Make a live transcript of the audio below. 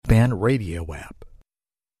C-SPAN radio app.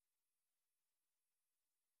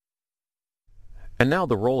 And now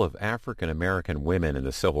the role of African American women in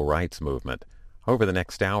the civil rights movement. Over the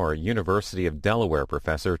next hour, University of Delaware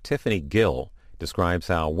professor Tiffany Gill describes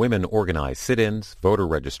how women organize sit-ins, voter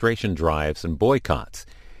registration drives, and boycotts,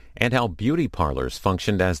 and how beauty parlors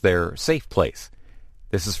functioned as their safe place.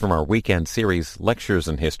 This is from our weekend series, Lectures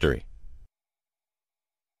in History.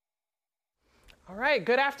 All right,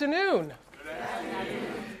 good afternoon.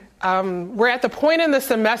 We're at the point in the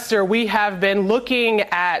semester we have been looking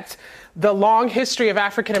at the long history of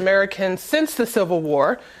African Americans since the Civil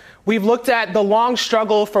War. We've looked at the long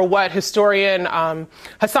struggle for what historian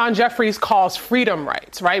Hasan Jeffries calls freedom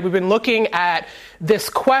rights, right? We've been looking at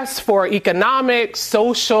this quest for economic,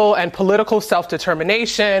 social, and political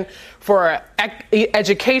self-determination, for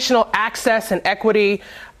educational access and equity.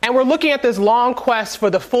 And we're looking at this long quest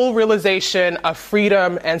for the full realization of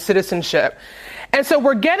freedom and citizenship. And so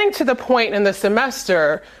we're getting to the point in the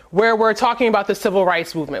semester where we're talking about the civil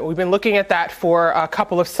rights movement. We've been looking at that for a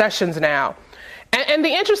couple of sessions now. And the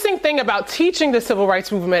interesting thing about teaching the civil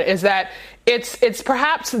rights movement is that it's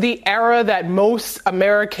perhaps the era that most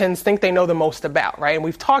Americans think they know the most about, right? And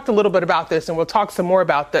we've talked a little bit about this, and we'll talk some more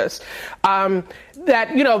about this.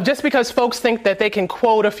 That, you know, just because folks think that they can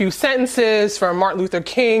quote a few sentences from Martin Luther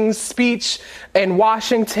King's speech in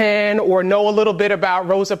Washington or know a little bit about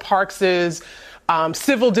Rosa Parks's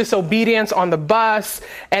civil disobedience on the bus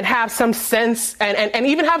and have some sense and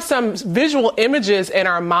even have some visual images in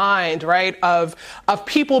our mind, right, of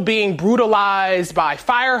people being brutalized by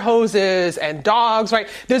fire hoses and dogs, right?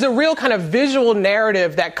 There's a real kind of visual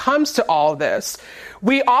narrative that comes to all this.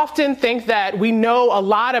 We often think that we know a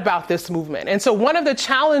lot about this movement. And so one of the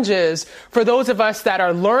challenges for those of us that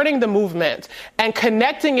are learning the movement and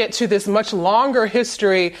connecting it to this much longer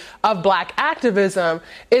history of Black activism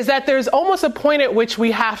is that there's almost a point at which we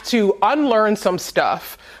have to unlearn some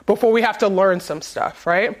stuff before we have to learn some stuff,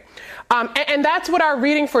 right? And that's what our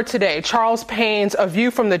reading for today, Charles Payne's A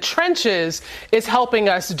View from the Trenches, is helping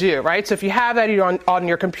us do, right? So if you have that on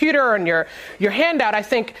your computer or on your handout, I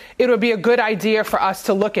think it would be a good idea for us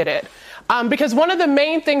to look at it. Because one of the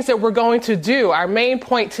main things that we're going to do, our main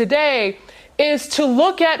point today, is to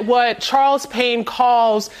look at what Charles Payne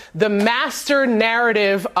calls the master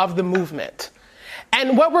narrative of the movement.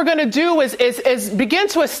 And what we're going to do is begin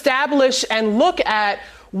to establish and look at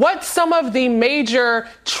what some of the major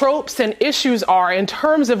tropes and issues are in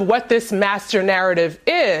terms of what this master narrative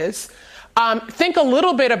is. Think a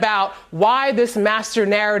little bit about why this master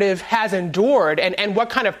narrative has endured and what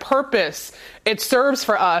kind of purpose it serves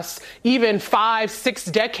for us even 5-6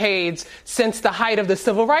 decades since the height of the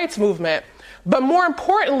civil rights movement. But more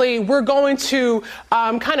importantly, we're going to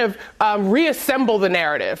reassemble the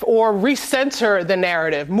narrative or recenter the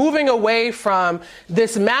narrative, moving away from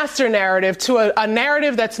this master narrative to a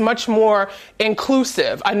narrative that's much more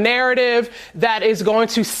inclusive, a narrative that is going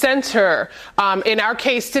to center, in our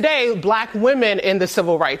case today, Black women in the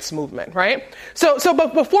civil rights movement, right?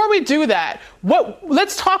 But before we do that,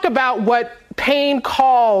 let's talk about what Payne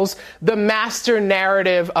calls the master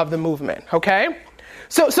narrative of the movement, okay?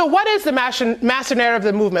 So what is the master narrative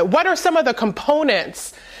of the movement? What are some of the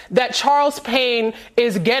components that Charles Payne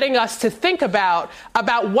is getting us to think about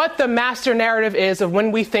what the master narrative is of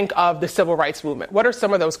when we think of the civil rights movement? What are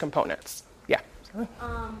some of those components? Yeah.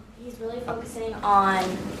 He's really focusing on,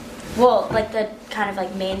 the kind of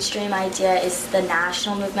like mainstream idea is the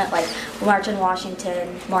national movement, like March on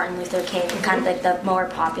Washington, Martin Luther King, kind of like the more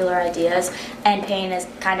popular ideas. And Payne is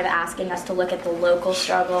kind of asking us to look at the local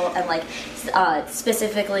struggle and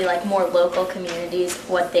specifically more local communities,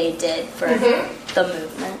 what they did for the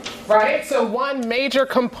movement. Right. So one major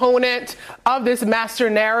component of this master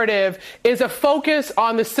narrative is a focus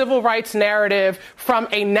on the civil rights narrative from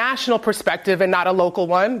a national perspective and not a local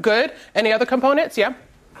one. Good. Any other components? Yeah.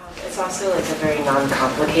 It's also a very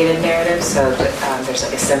non-complicated narrative, so there's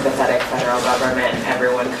a sympathetic federal government.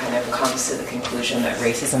 Everyone kind of comes to the conclusion that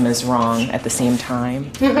racism is wrong at the same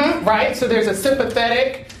time. Right, so there's a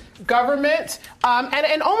sympathetic government,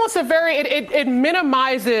 and almost it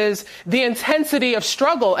minimizes the intensity of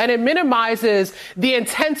struggle, and it minimizes the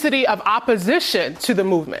intensity of opposition to the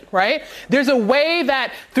movement, right? There's a way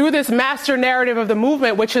that through this master narrative of the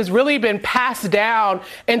movement, which has really been passed down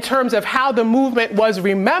in terms of how the movement was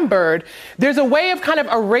remembered, there's a way of kind of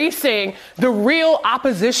erasing the real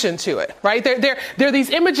opposition to it, right? There are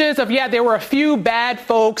these images of, there were a few bad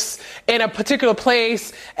folks in a particular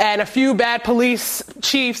place and a few bad police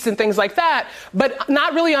chiefs and things like that, but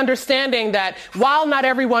not really understanding that while not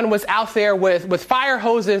everyone was out there with fire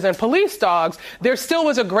hoses and police dogs, there still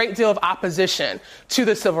was a great deal of opposition to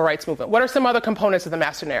the civil rights movement. What are some other components of the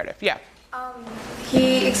master narrative? Yeah.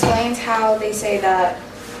 He explains how they say that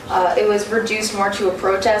it was reduced more to a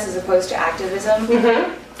protest as opposed to activism.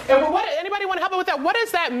 Mm-hmm. And anybody want to help me with that? What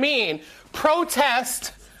does that mean?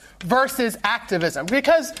 Protest versus activism?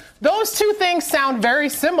 Because those two things sound very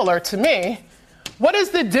similar to me. What is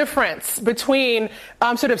the difference between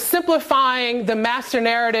sort of simplifying the master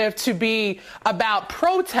narrative to be about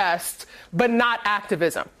protest but not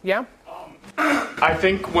activism? Yeah? I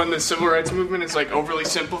think when the civil rights movement is like overly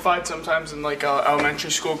simplified sometimes in like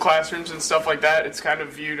elementary school classrooms and stuff like that, it's kind of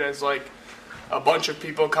viewed as like a bunch of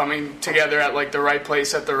people coming together at like the right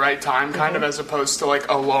place at the right time, kind of, as opposed to like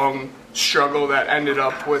a long struggle that ended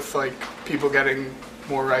up with like people getting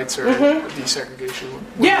more rights or desegregation.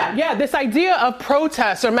 Yeah, this idea of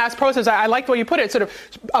protest or mass protest, I like the way you put it, sort of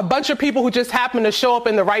a bunch of people who just happen to show up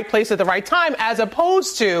in the right place at the right time, as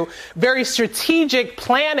opposed to very strategic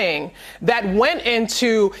planning that went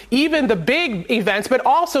into even the big events, but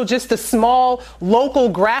also just the small local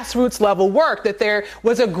grassroots level work, that there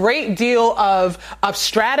was a great deal of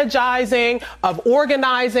strategizing, of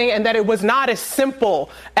organizing, and that it was not as simple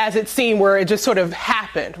as it seemed, where it just sort of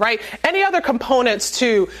happened, right? Any other components to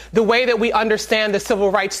the way that we understand the civil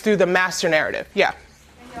rights through the master narrative? Yeah.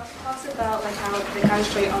 And he also talks about like how they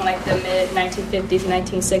concentrate on like the mid 1950s and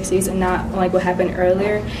 1960s and not on like what happened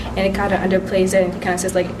earlier, and it kind of underplays it and kind of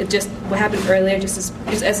says like it just what happened earlier just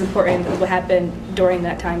as important as what happened during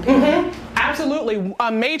that time period. Mm-hmm. Absolutely.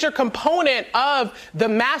 A major component of the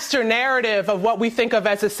master narrative of what we think of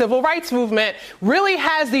as a civil rights movement really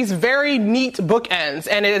has these very neat bookends.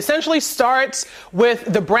 And it essentially starts with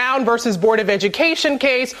the Brown versus Board of Education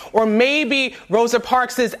case, or maybe Rosa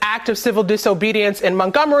Parks' act of civil disobedience in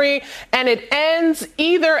Montgomery. And it ends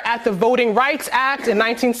either at the Voting Rights Act in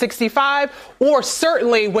 1965, or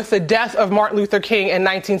certainly with the death of Martin Luther King in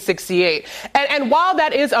 1968. And while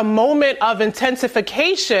that is a moment of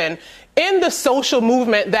intensification in the social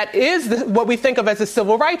movement that is what we think of as the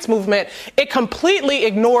civil rights movement, it completely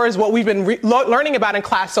ignores what we've been learning about in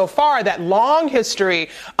class so far, that long history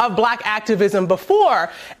of black activism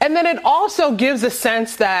before. And then it also gives a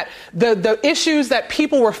sense that the issues that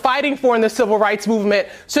people were fighting for in the civil rights movement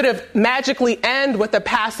sort of magically end with the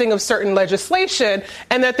passing of certain legislation,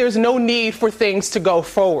 and that there's no need for things to go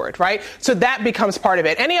forward, right? So that becomes part of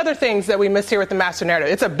it. Any other things that we miss here with the master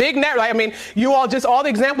narrative? It's a big narrative. I mean, you all just, all the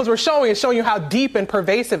examples we're showing is showing you how deep and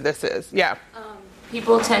pervasive this is. Yeah.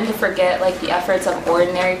 People tend to forget like the efforts of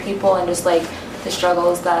ordinary people and just like the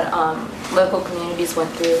struggles that local communities went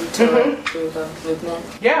through through the movement.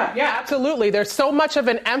 Yeah, absolutely. There's so much of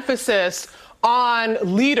an emphasis on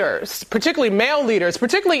leaders, particularly male leaders,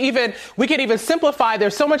 particularly even, we could even simplify,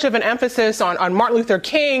 there's so much of an emphasis on Martin Luther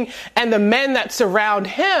King and the men that surround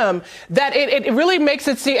him, that it really makes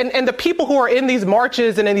it seem, and the people who are in these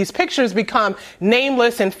marches and in these pictures become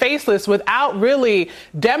nameless and faceless without really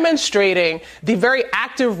demonstrating the very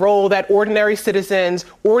active role that ordinary citizens,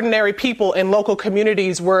 ordinary people in local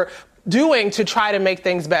communities were doing to try to make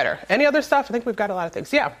things better. Any other stuff? I think we've got a lot of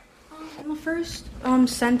things. Yeah. In the first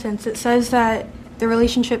sentence, it says that the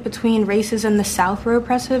relationship between races in the South were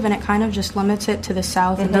oppressive, and it kind of just limits it to the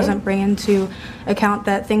South and doesn't bring into account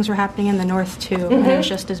that things were happening in the North too, and it was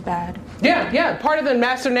just as bad. Yeah. Part of the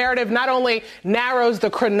master narrative not only narrows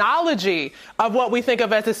the chronology of what we think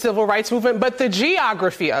of as the civil rights movement, but the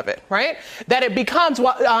geography of it, right? That it becomes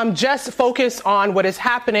just focused on what is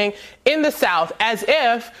happening in the South, as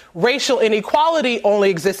if racial inequality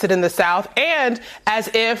only existed in the South, and as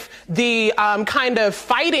if the kind of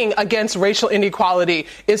fighting against racial inequality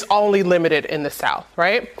is only limited in the South,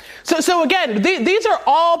 right? So again, these are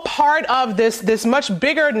all part of this much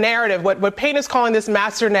bigger narrative, what Payne is calling this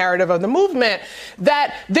master narrative of the movement,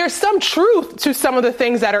 that there's some truth to some of the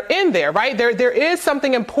things that are in there, right? There is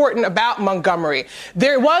something important about Montgomery.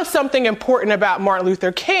 There was something important about Martin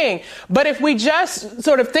Luther King. But if we just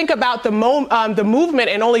sort of think about the movement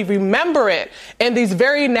and only remember it in these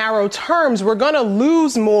very narrow terms, we're going to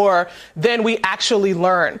lose more than we actually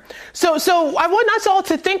learn. So I want us all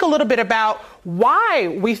to think a little bit about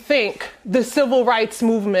why we think the civil rights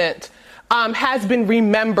movement has been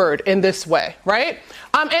remembered in this way, right?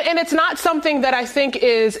 And it's not something that I think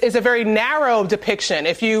is a very narrow depiction.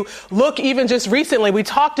 If you look even just recently, we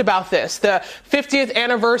talked about this. The 50th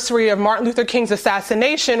anniversary of Martin Luther King's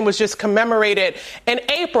assassination was just commemorated in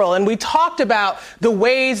April. And we talked about the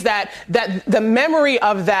ways that the memory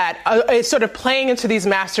of that is sort of playing into these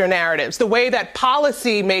master narratives, the way that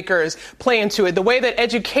policy makers play into it, the way that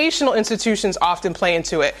educational institutions often play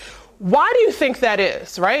into it. Why do you think that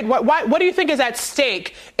is, right? What do you think is at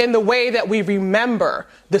stake in the way that we remember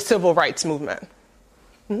the civil rights movement?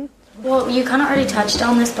 Mm-hmm. Well, you kind of already touched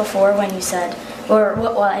on this before when you said,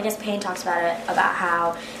 well, I guess Payne talks about it, about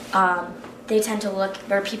how people tend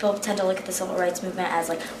to look at the civil rights movement as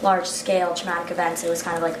like large-scale traumatic events. It was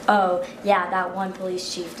kind of like, oh, yeah, that one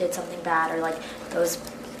police chief did something bad, or like those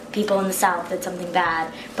people in the South did something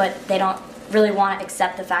bad, but they don't really want to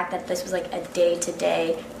accept the fact that this was like a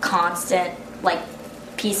day-to-day constant like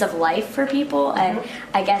piece of life for people. And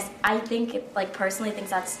I guess I think personally think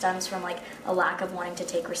that stems from like a lack of wanting to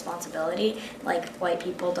take responsibility. Like white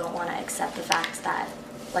people don't want to accept the fact that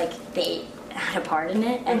like they had a part in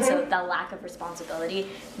it, and so the lack of responsibility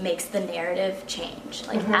makes the narrative change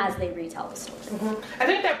like as they retell the story. I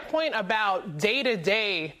think that point about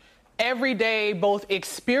day-to-day, everyday both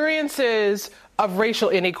experiences of racial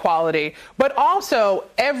inequality, but also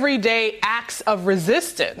everyday acts of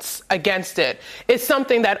resistance against it is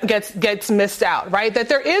something that gets missed out, right? That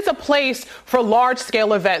there is a place for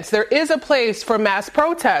large-scale events. There is a place for mass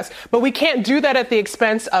protests, but we can't do that at the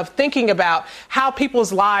expense of thinking about how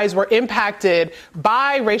people's lives were impacted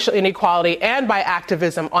by racial inequality and by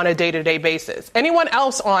activism on a day-to-day basis. Anyone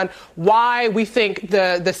else on why we think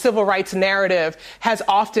the civil rights narrative has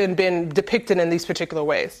often been depicted in these particular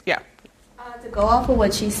ways? Yeah. To go off of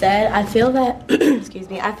what she said, I feel that,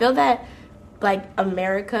 I feel that, like,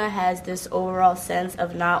 America has this overall sense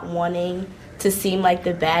of not wanting to seem like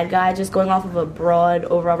the bad guy, just going off of a broad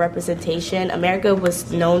overall representation. America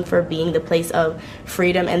was known for being the place of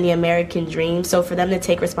freedom and the American dream, so for them to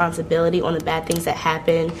take responsibility on the bad things that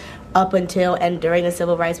happened up until and during the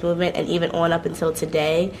civil rights movement and even on up until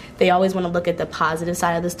today, they always want to look at the positive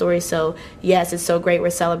side of the story. So yes, it's so great we're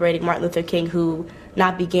celebrating Martin Luther King, who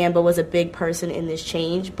not began but was a big person in this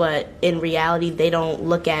change, but in reality they don't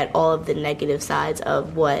look at all of the negative sides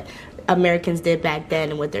of what Americans did back then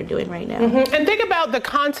and what they're doing right now. And think about the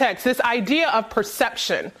context. This idea of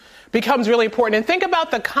perception becomes really important. And think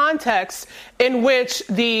about the context in which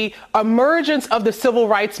the emergence of the civil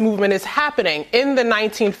rights movement is happening in the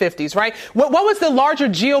 1950s, right? What was the larger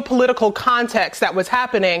geopolitical context that was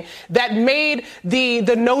happening that made the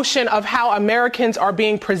notion of how Americans are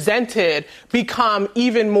being presented become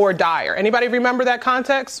even more dire? Anybody remember that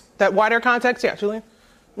context, that wider context? Yeah, Julian?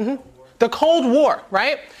 The Cold War,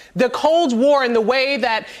 right? The Cold War and the way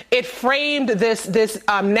that it framed this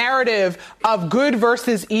narrative of good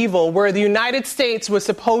versus evil, where the United States was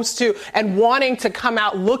supposed to and wanting to come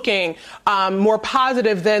out looking more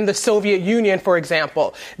positive than the Soviet Union, for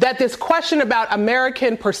example. That this question about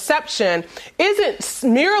American perception isn't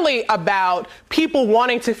merely about people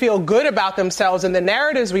wanting to feel good about themselves and the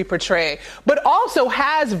narratives we portray, but also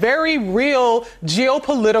has very real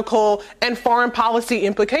geopolitical and foreign policy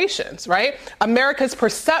implications, right? America's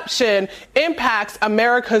perception impacts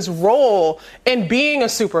America's role in being a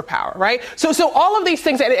superpower, right? So all of these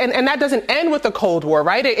things, and that doesn't end with the Cold War,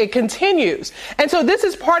 right? It continues. And so this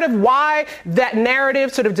is part of why that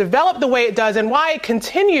narrative sort of developed the way it does and why it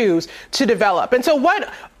continues to develop. And so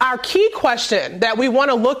what our key question that we want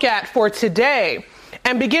to look at for today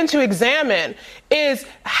and begin to examine is,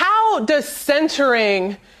 how does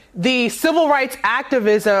centering the civil rights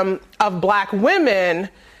activism of Black women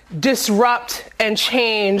disrupt and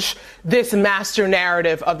change this master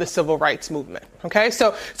narrative of the civil rights movement? Okay,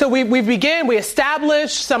 so we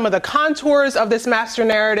establish some of the contours of this master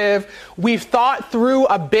narrative. We've thought through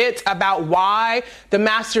a bit about why the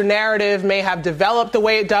master narrative may have developed the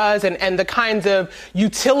way it does and the kinds of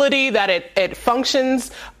utility that it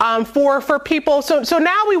functions for people. So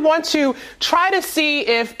now we want to try to see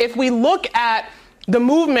if we look at the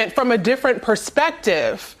movement from a different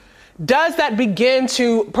perspective, does that begin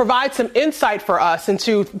to provide some insight for us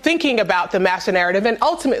into thinking about the master narrative and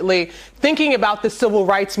ultimately thinking about the civil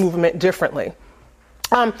rights movement differently?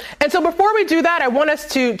 And so before we do that, I want us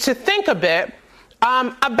to think a bit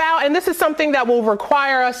about, and this is something that will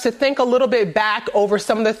require us to think a little bit back over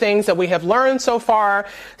some of the things that we have learned so far,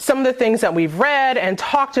 some of the things that we've read and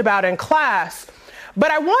talked about in class. But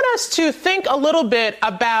I want us to think a little bit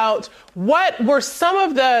about what were some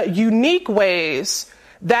of the unique ways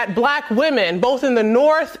that Black women, both in the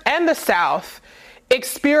North and the South,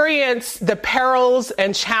 experience the perils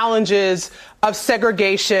and challenges of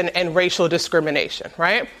segregation and racial discrimination,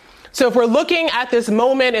 right? So if we're looking at this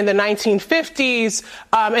moment in the 1950s,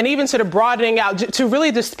 and even sort of broadening out to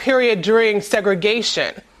really this period during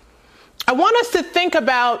segregation, I want us to think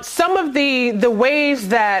about some of the ways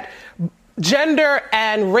that gender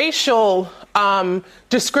and racial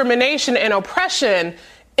discrimination and oppression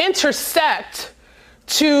intersect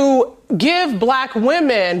to give Black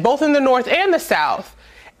women, both in the North and the South,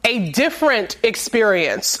 a different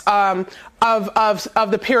experience of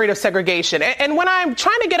the period of segregation. And when I'm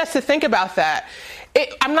trying to get us to think about that,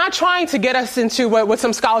 I'm not trying to get us into what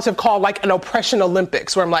some scholars have called like an oppression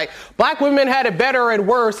Olympics, where I'm like, Black women had it better and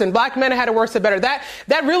worse, and Black men had it worse and better. That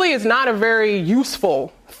really is not a very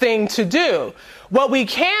useful thing to do. What we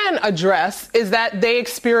can address is that they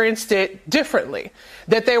experienced it differently,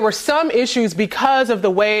 that there were some issues because of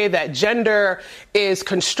the way that gender is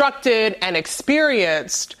constructed and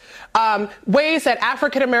experienced, ways that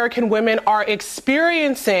African American women are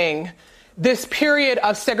experiencing this period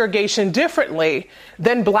of segregation differently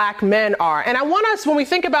than Black men are. And I want us, when we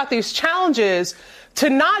think about these challenges, to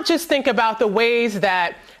not just think about the ways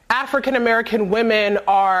that African American women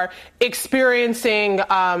are experiencing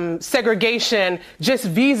segregation just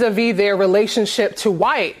vis-a-vis their relationship to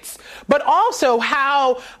whites, but also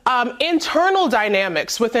how internal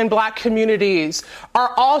dynamics within Black communities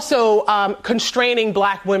are also constraining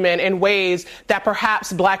Black women in ways that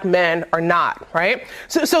perhaps Black men are not, right?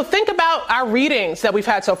 So think about our readings that we've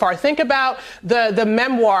had so far. Think about the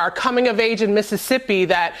memoir, Coming of Age in Mississippi,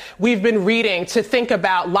 that we've been reading to think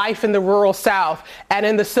about life in the rural South and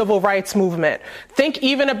in the civil rights movement. Think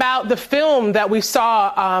even about the film that we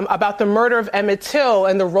saw about the murder of Emmett Till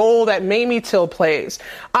and the role that Mamie Till plays.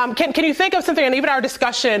 Can you think of something, and even our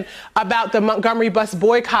discussion about the Montgomery bus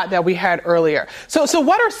boycott that we had earlier? So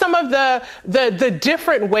what are some of the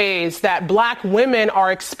different ways that Black women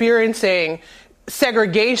are experiencing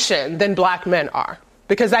segregation than Black men are?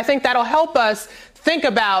 Because I think that'll help us think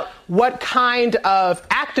about what kind of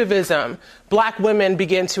activism Black women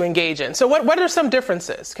begin to engage in. So what are some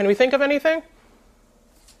differences? Can we think of anything?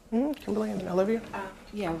 Kimberly and Olivia?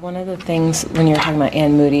 Yeah, one of the things when you were talking about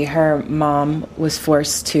Anne Moody, her mom was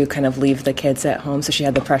forced to kind of leave the kids at home, so she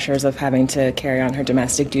had the pressures of having to carry on her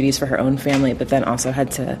domestic duties for her own family, but then also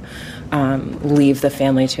had to leave the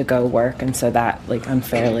family to go work, and so that like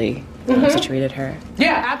unfairly situated her.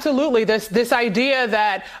 Yeah, absolutely. This idea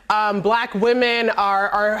that Black women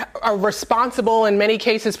are responsible in many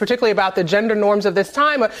cases, particularly about the gender norms of this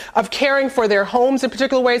time, of caring for their homes in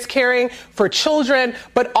particular ways, caring for children,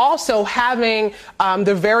 but also having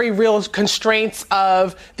the very real constraints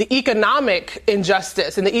of the economic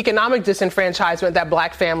injustice and the economic disenfranchisement that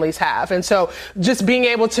Black families have. And so just being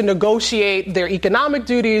able to negotiate their economic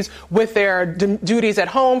duties with their duties at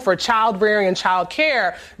home for child rearing and child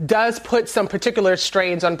care does put some particular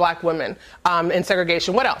strains on Black women in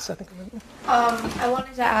segregation. What else? I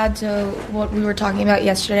wanted to add to what we were talking about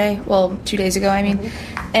yesterday, 2 days ago, I mean,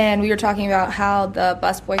 and we were talking about how the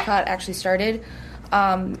bus boycott actually started.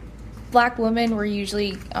 Black women were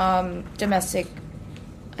usually domestic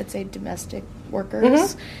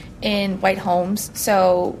workers in white homes,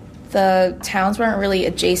 so the towns weren't really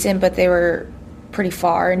adjacent, but they were pretty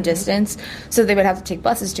far in distance, so they would have to take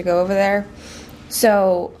buses to go over there.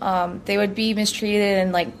 So they would be mistreated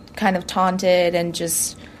and like kind of taunted and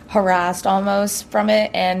just harassed almost from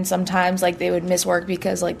it, and sometimes like they would miss work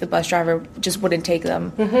because like the bus driver just wouldn't take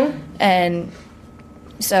them, and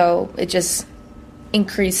so it just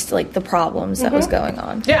increased like the problems that was going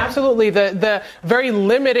on. Yeah, absolutely. The very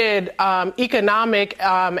limited economic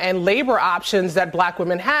and labor options that Black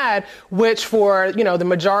women had, which for the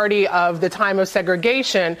majority of the time of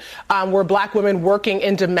segregation were Black women working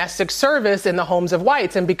in domestic service in the homes of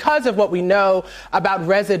whites. And because of what we know about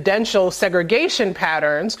residential segregation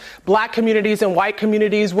patterns, Black communities and white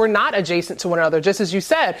communities were not adjacent to one another, just as you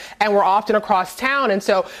said, and were often across town. And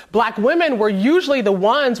so Black women were usually the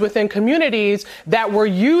ones within communities that were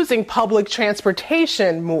using public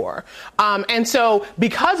transportation more. And so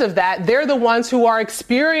because of that, they're the ones who are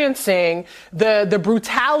experiencing the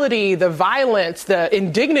brutality, the violence, the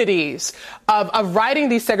indignities of riding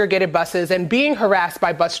these segregated buses and being harassed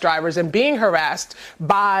by bus drivers and being harassed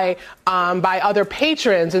by other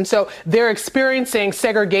patrons. And so they're experiencing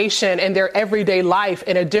segregation in their everyday life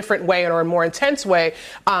in a different way or a more intense way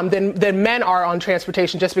than men are on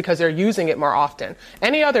transportation, just because they're using it more often.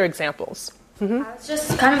 Any other examples? I was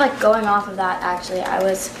just kind of like going off of that, actually. I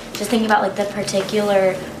was just thinking about like the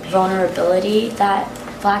particular vulnerability that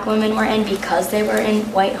Black women were in because they were in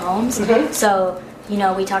white homes. So,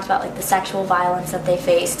 we talked about like the sexual violence that they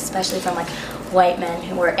faced, especially from like white men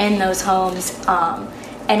who were in those homes.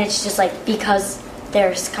 And it's just like, because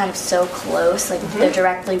they're kind of so close, like they're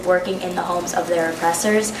directly working in the homes of their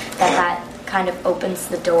oppressors, that kind of opens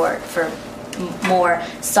the door for more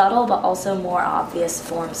subtle but also more obvious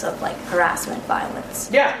forms of like harassment, violence.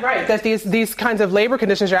 Yeah, right. That these kinds of labor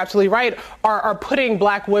conditions, you're absolutely right, are putting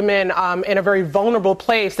black women in a very vulnerable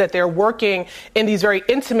place, that they're working in these very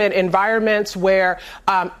intimate environments where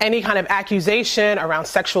any kind of accusation around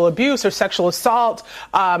sexual abuse or sexual assault,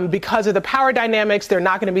 because of the power dynamics, they're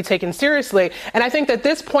not going to be taken seriously. And I think that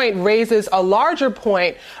this point raises a larger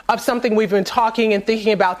point of something we've been talking and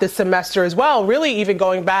thinking about this semester as well, really even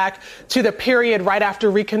going back to the period right after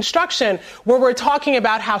Reconstruction, where we're talking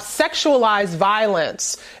about how sexualized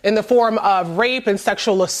violence in the form of rape and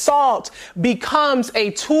sexual assault becomes a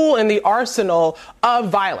tool in the arsenal of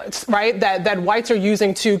violence, right? That whites are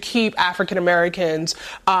using to keep African Americans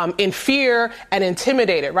in fear and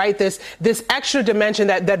intimidated, right? This extra dimension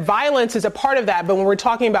that violence is a part of that. But when we're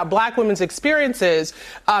talking about black women's experiences,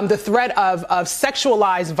 the threat of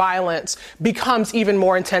sexualized violence becomes even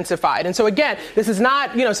more intensified. And so again, this is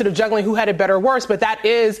not, sort of juggling who had it better or worse, but that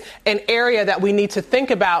is an area that we need to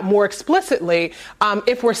think about more explicitly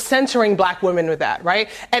if we're centering black women with that, right?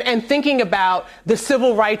 And thinking about the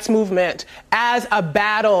civil rights movement as a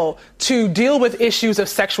battle to deal with issues of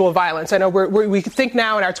sexual violence. I know we think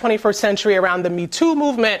now in our 21st century around the Me Too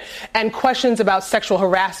movement and questions about sexual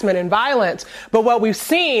harassment and violence. But what we've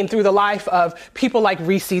seen through the life of people like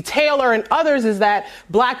Recy Taylor and others is that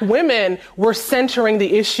black women were centering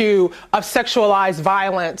the issue of sexualized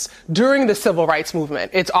violence during the civil rights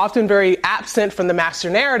movement. It's often very absent from the master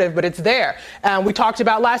narrative, but it's there. We talked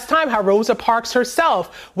about last time how Rosa Parks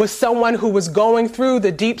herself was someone who was going through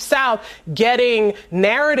the Deep South, getting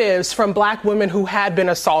narratives from black women who had been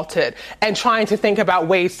assaulted and trying to think about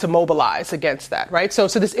ways to mobilize against that, right? So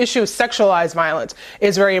this issue of sexualized violence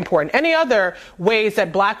is very important. Any other ways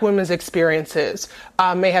that black women's experiences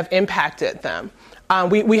may have impacted them?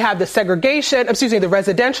 We have the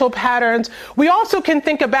residential patterns. We also can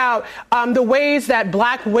think about the ways that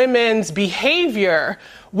black women's behavior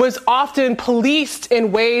was often policed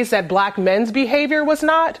in ways that black men's behavior was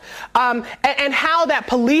not, and how that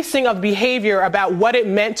policing of behavior about what it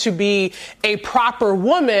meant to be a proper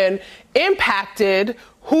woman impacted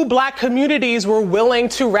who black communities were willing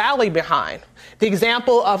to rally behind. The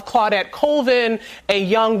example of Claudette Colvin, a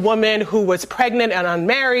young woman who was pregnant and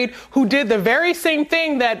unmarried, who did the very same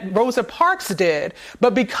thing that Rosa Parks did,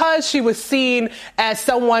 but because she was seen as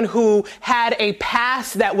someone who had a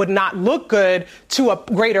past that would not look good to a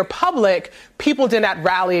greater public, people did not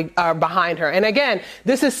rally behind her. And again,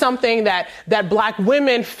 this is something that black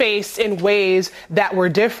women faced in ways that were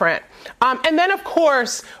different. And then, of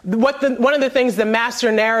course, one of the things the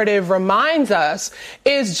master narrative reminds us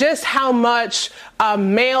is just how much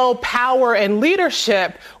male power and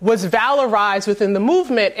leadership was valorized within the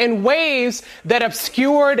movement in ways that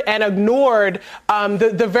obscured and ignored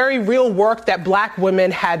the very real work that black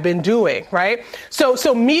women had been doing, right?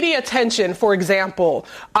 So media attention, for example,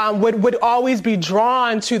 would always be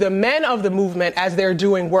drawn to the men of the movement as they're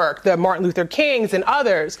doing work, the Martin Luther Kings and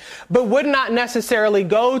others, but would not necessarily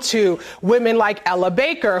go to women like Ella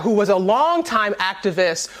Baker, who was a longtime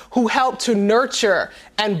activist who helped to nurture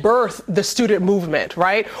and birth the student movement,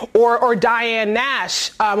 right? Or Diane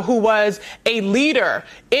Nash, who was a leader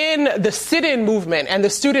in the sit-in movement and the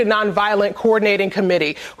Student Nonviolent Coordinating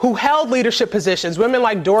Committee, who held leadership positions. Women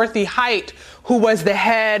like Dorothy Height, who was the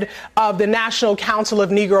head of the National Council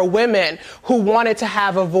of Negro Women, who wanted to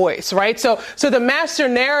have a voice, right? So the master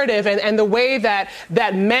narrative and the way that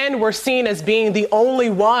men were seen as being the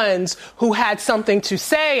only ones who had something to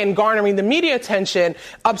say and garnering the media attention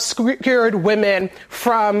obscured women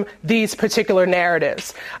from these particular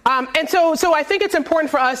narratives. And so I think it's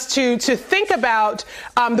important for us to think about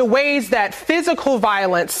the ways that physical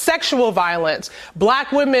violence, sexual violence,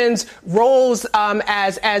 black women's roles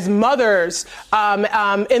as mothers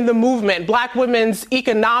in the movement, black women's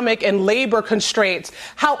economic and labor constraints,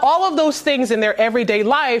 how all of those things in their everyday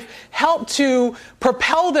life help to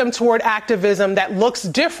propel them toward activism that looks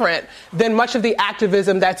different than much of the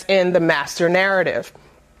activism that's in the master narrative.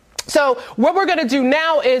 So what we're going to do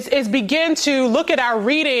now is begin to look at our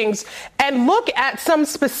readings and look at some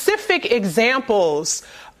specific examples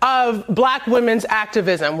of black women's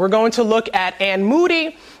activism. We're going to look at Anne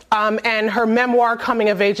Moody and her memoir, Coming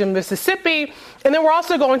of Age in Mississippi. And then we're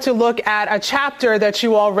also going to look at a chapter that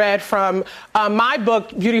you all read from my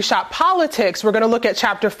book, Beauty Shop Politics. We're going to look at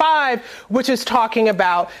chapter 5, which is talking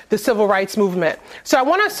about the civil rights movement. So I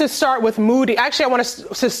want us to start with Moody. Actually, I want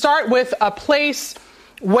us to start with a place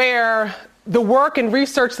where the work and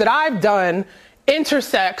research that I've done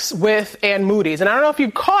intersects with Anne Moody's. And I don't know if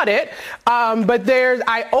you caught it, but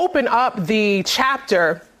I open up the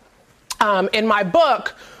chapter in my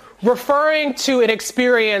book referring to an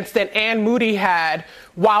experience that Anne Moody had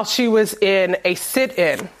while she was in a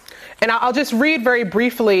sit-in. And I'll just read very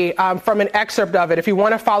briefly from an excerpt of it. If you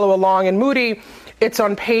want to follow along in Moody, it's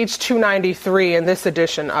on page 293 in this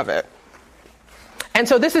edition of it. And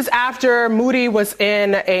so this is after Moody was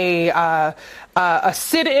in a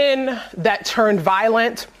sit-in that turned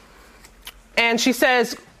violent. And she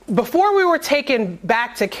says, before we were taken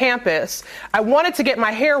back to campus, I wanted to get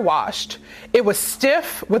my hair washed. It was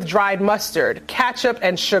stiff with dried mustard, ketchup,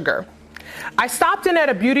 and sugar. I stopped in at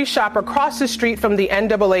a beauty shop across the street from the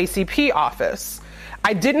NAACP office.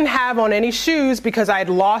 I didn't have on any shoes because I had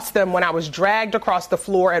lost them when I was dragged across the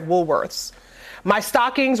floor at Woolworth's. My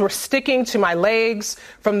stockings were sticking to my legs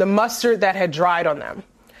from the mustard that had dried on them.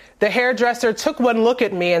 The hairdresser took one look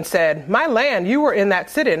at me and said, "My land, you were in that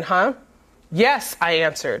sit-in, huh?" "Yes," I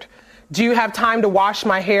answered. "Do you have time to wash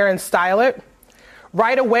my hair and style it?"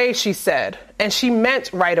 "Right away," she said, and she meant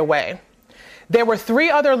right away. There were 3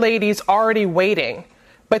 other ladies already waiting,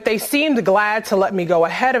 but they seemed glad to let me go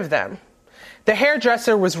ahead of them. The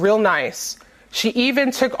hairdresser was real nice. She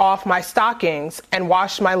even took off my stockings and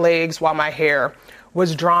washed my legs while my hair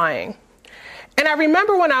was drying. And I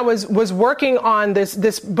remember when I was working on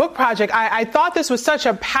this book project, I thought this was such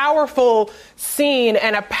a powerful scene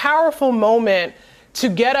and a powerful moment to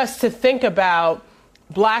get us to think about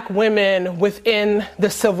Black women within the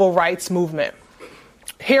civil rights movement.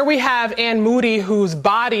 Here we have Anne Moody, whose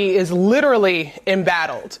body is literally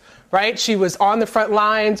embattled, right? She was on the front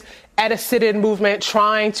lines at a sit-in movement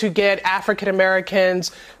trying to get African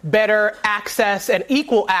Americans better access and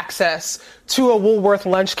equal access to a Woolworth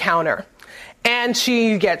lunch counter. And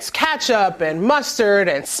she gets ketchup and mustard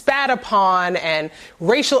and spat upon and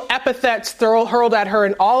racial epithets hurled at her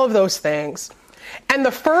and all of those things. And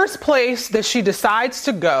the first place that she decides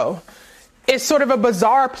to go is sort of a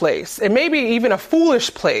bizarre place, and maybe even a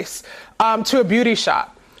foolish place, to a beauty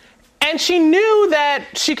shop. And she knew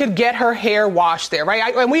that she could get her hair washed there,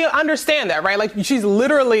 right? And we understand that, right? Like, she's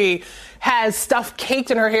literally has stuff caked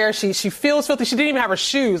in her hair. She feels filthy. She didn't even have her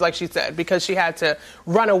shoes, like she said, because she had to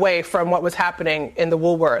run away from what was happening in the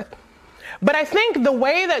Woolworth. But I think the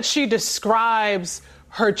way that she describes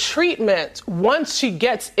her treatment once she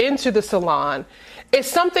gets into the salon is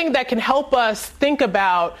something that can help us think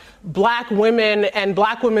about Black women and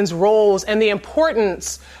Black women's roles and the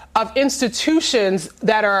importance of institutions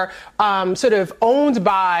that are sort of owned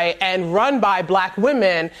by and run by Black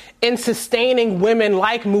women in sustaining women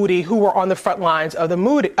like Moody, who were on the front lines of the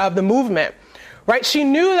movement, right? She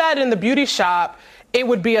knew that in the beauty shop, it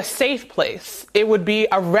would be a safe place. It would be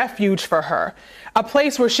a refuge for her, a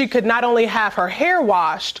place where she could not only have her hair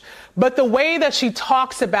washed, but the way that she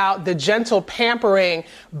talks about the gentle pampering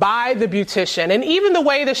by the beautician, and even the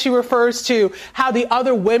way that she refers to how the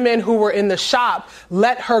other women who were in the shop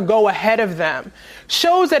let her go ahead of them,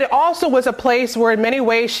 shows that it also was a place where in many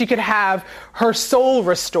ways she could have her soul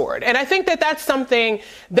restored. And I think that that's something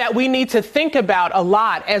that we need to think about a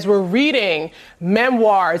lot as we're reading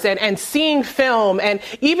memoirs and seeing film, and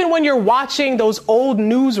even when you're watching those old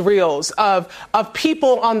newsreels of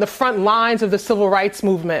people on the front lines of the civil rights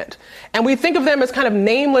movement. And we think of them as kind of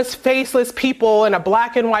nameless, faceless people in a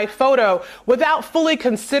black and white photo without fully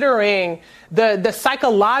considering the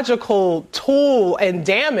psychological toll and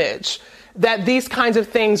damage that these kinds of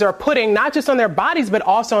things are putting not just on their bodies, but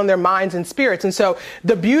also on their minds and spirits. And so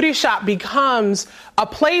the beauty shop becomes a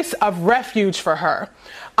place of refuge for her.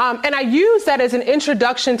 And I use that as an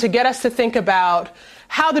introduction to get us to think about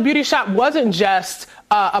how the beauty shop wasn't just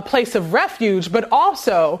a place of refuge, but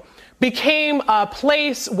also became a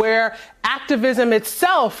place where activism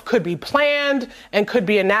itself could be planned and could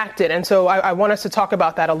be enacted. And so I want us to talk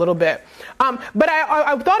about that a little bit. But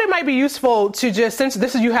I thought it might be useful to just,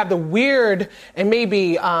 since you have the weird and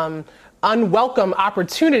maybe unwelcome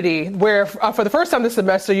opportunity where for the first time this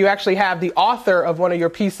semester, you actually have the author of one of your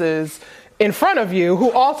pieces in front of you,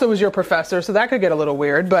 who also is your professor, so that could get a little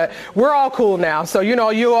weird, but we're all cool now. So,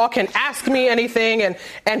 you all can ask me anything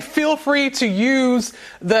and feel free to use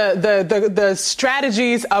the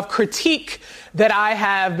strategies of critique that I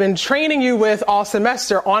have been training you with all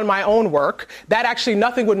semester on my own work. That actually,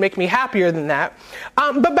 nothing would make me happier than that.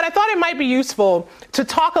 But I thought it might be useful to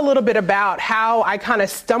talk a little bit about how I kind of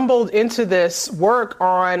stumbled into this work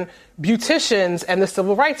on beauticians and the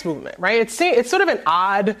civil rights movement, right? It's sort of an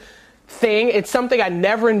odd thing. It's something I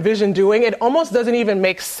never envisioned doing. It almost doesn't even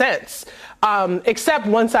make sense, except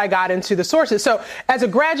once I got into the sources. So as a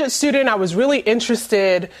graduate student, I was really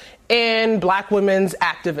interested in Black women's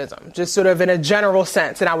activism, just sort of in a general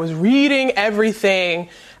sense. And I was reading everything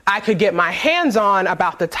I could get my hands on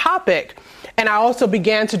about the topic. And I also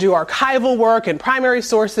began to do archival work and primary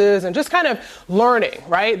sources and just kind of learning,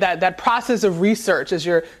 right? That process of research as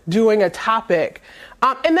you're doing a topic.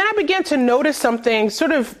 And then I began to notice something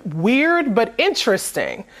sort of weird but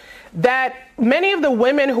interesting, that many of the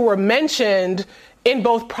women who were mentioned in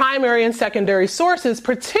both primary and secondary sources,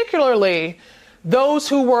 particularly those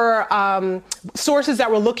who were sources that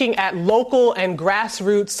were looking at local and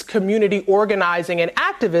grassroots community organizing and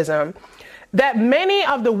activism, that many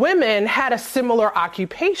of the women had a similar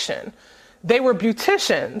occupation. They were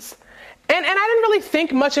beauticians. And I didn't really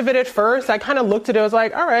think much of it at first. I kind of looked at it, I was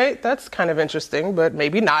like, all right, that's kind of interesting, but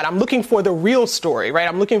maybe not. I'm looking for the real story, right?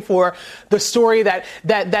 I'm looking for the story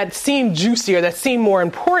that seemed juicier, that seemed more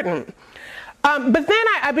important. But then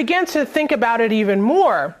I began to think about it even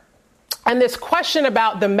more. And this question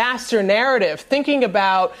about the master narrative, thinking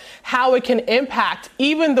about how it can impact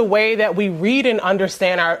even the way that we read and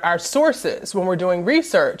understand our sources when we're doing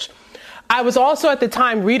research. I was also at the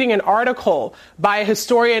time reading an article by a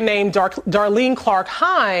historian named Darlene Clark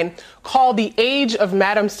Hine called The Age of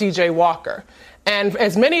Madam C.J. Walker. And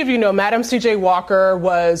as many of you know, Madam C.J. Walker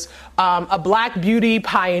was a Black beauty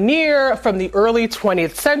pioneer from the early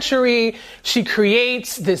 20th century. She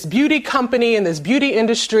creates this beauty company and this beauty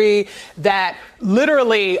industry that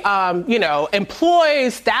literally,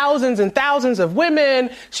 employs thousands and thousands of women.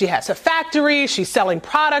 She has a factory. She's selling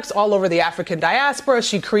products all over the African diaspora.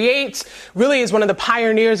 She really is one of the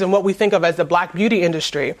pioneers in what we think of as the Black beauty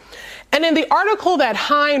industry. And in the article that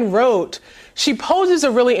Hine wrote, she poses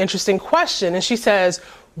a really interesting question, and she says,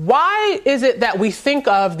 why is it that we think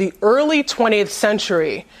of the early 20th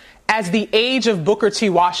century as the age of Booker T.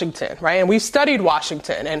 Washington, right? And we've studied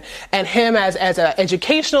Washington and him as an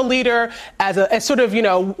educational leader, as sort of,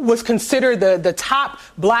 was considered the top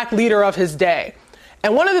Black leader of his day.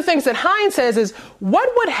 And one of the things that Hine says is, what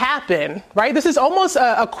would happen, right? This is almost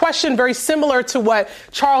a question very similar to what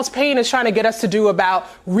Charles Payne is trying to get us to do about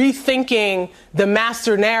rethinking the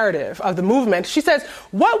master narrative of the movement. She says,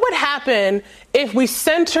 what would happen if we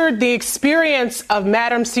centered the experience of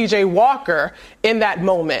Madam C.J. Walker in that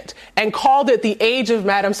moment and called it the age of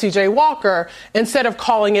Madam C.J. Walker instead of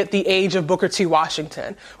calling it the age of Booker T.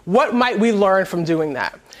 Washington? What might we learn from doing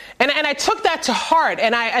that? And I took that to heart,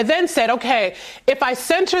 and I then said, okay, if I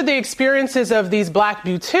center the experiences of these Black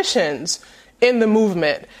beauticians in the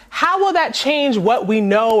movement, how will that change what we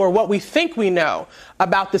know or what we think we know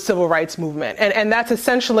about the civil rights movement? And that's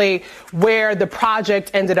essentially where the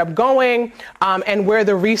project ended up going and where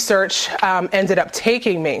the research ended up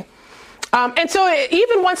taking me. And so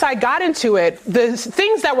even once I got into it, the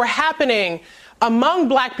things that were happening among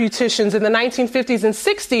Black beauticians in the 1950s and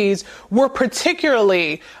 60s were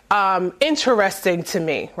particularly interesting to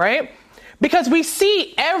me, right? Because we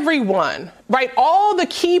see everyone, right, all the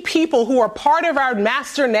key people who are part of our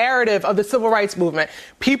master narrative of the civil rights movement,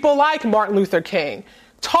 people like Martin Luther King,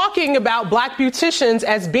 talking about Black beauticians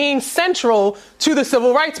as being central to the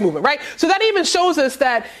civil rights movement, right? So that even shows us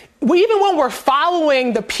that even when we're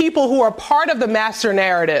following the people who are part of the master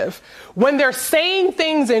narrative, when they're saying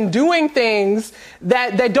things and doing things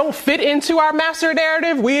that don't fit into our master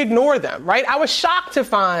narrative, we ignore them, right? I was shocked to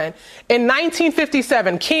find in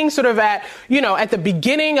 1957, King sort of at the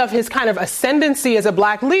beginning of his kind of ascendancy as a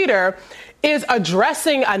Black leader, is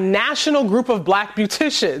addressing a national group of Black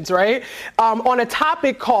beauticians, right, on a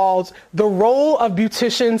topic called the role of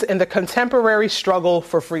beauticians in the contemporary struggle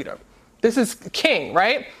for freedom. This is King,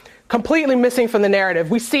 right? Completely missing from the narrative.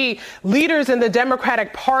 We see leaders in the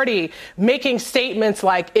Democratic Party making statements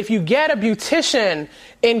like, if you get a beautician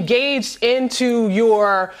engaged into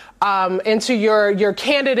your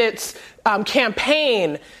candidate's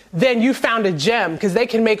campaign, then you found a gem because they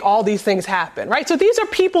can make all these things happen, right? So these are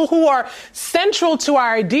people who are central to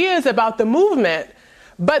our ideas about the movement,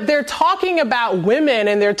 but they're talking about women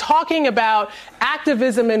and they're talking about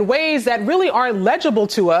activism in ways that really aren't legible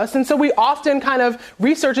to us. And so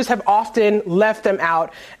researchers have often left them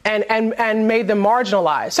out and made them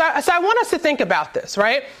marginalized. So I want us to think about this,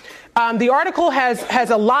 right? The article has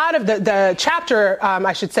a lot of the chapter,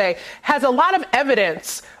 has a lot of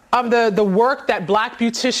evidence of the work that Black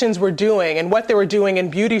beauticians were doing and what they were doing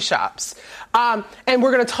in beauty shops. And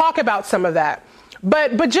we're going to talk about some of that.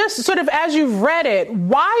 But just sort of as you've read it,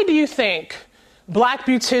 why do you think Black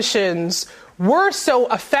beauticians were so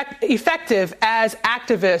effective as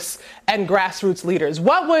activists and grassroots leaders?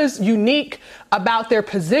 What was unique about their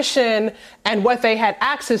position and what they had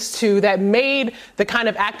access to that made the kind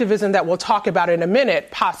of activism that we'll talk about in a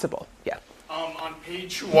minute possible? Yeah. On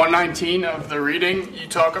page 119 of the reading, you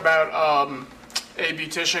talk about a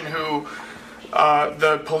beautician who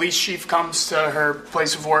the police chief comes to her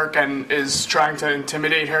place of work and is trying to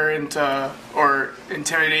intimidate her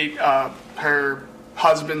intimidate her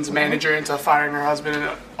husband's manager into firing her husband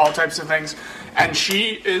and all types of things. And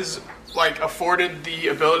she is like afforded the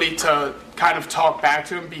ability to kind of talk back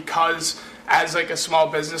to him because as like a small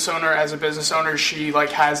business owner, she like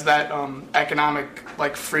has that economic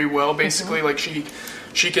like free will basically. Like she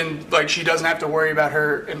can like she doesn't have to worry about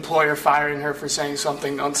her employer firing her for saying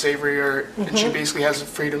something unsavory and she basically has the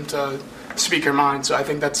freedom to speak her mind. So I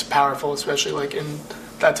think that's powerful, especially like in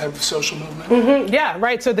that type of social movement. Yeah,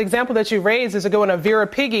 right. So the example that you raised is a good one of Vera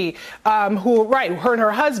Piggy, her and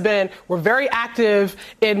her husband were very active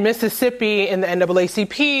in Mississippi in the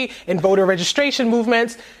NAACP, in voter registration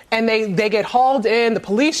movements, and they get hauled in. The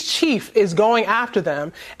police chief is going after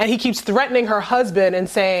them, and he keeps threatening her husband and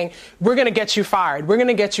saying, we're going to get you fired. We're going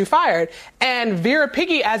to get you fired. And Vera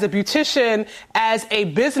Piggy, as a beautician, as a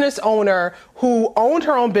business owner who owned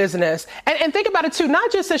her own business, and think about it too,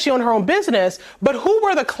 not just that she owned her own business, but who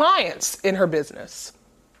were the clients in her business?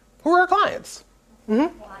 Who were her clients?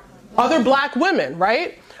 Other black women,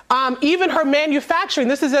 right? Even her manufacturing.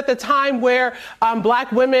 This is at the time where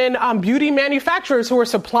black women, beauty manufacturers who were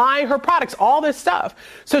supplying her products, all this stuff.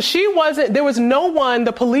 So there was no one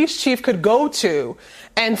the police chief could go to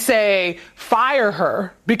and say, fire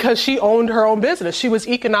her, because she owned her own business. She was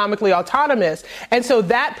economically autonomous. And so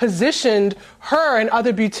that positioned her and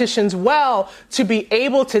other beauticians well to be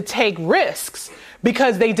able to take risks,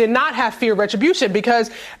 because they did not have fear of retribution,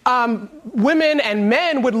 because women and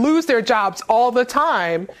men would lose their jobs all the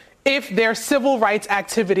time if their civil rights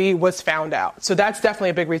activity was found out. So that's definitely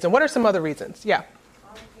a big reason. What are some other reasons? Yeah.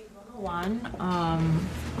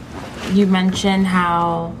 You mentioned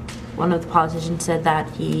how one of the politicians said that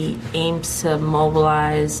he aims to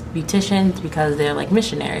mobilize beauticians because they're like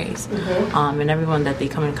missionaries. And everyone that they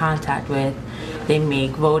come in contact with, they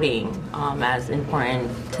make voting as important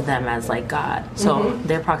to them as like God. So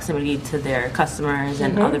their proximity to their customers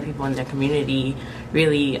and other people in their community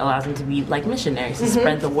really allows them to be like missionaries, to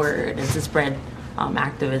spread the word and to spread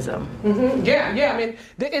activism. Yeah. I mean,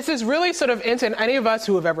 this is really sort of into any of us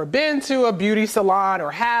who have ever been to a beauty salon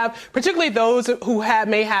or have, particularly those who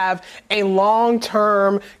may have a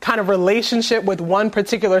long-term kind of relationship with one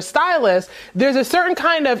particular stylist. There's a certain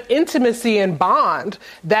kind of intimacy and bond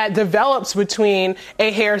that develops between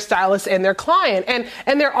a hairstylist and their client.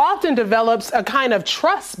 And there often develops a kind of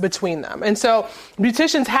trust between them. And so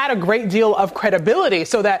beauticians had a great deal of credibility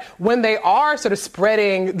so that when they are sort of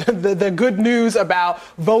spreading the good news about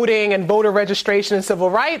voting and voter registration and civil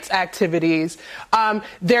rights activities,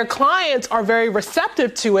 their clients are very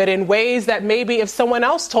receptive to it in ways that maybe if someone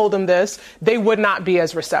else told them this, they would not be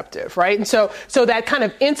as receptive, right? And so that kind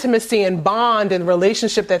of intimacy and bond and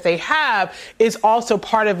relationship that they have is also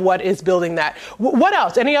part of what is building that. What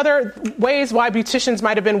else? Any other ways why beauticians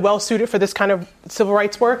might have been well suited for this kind of civil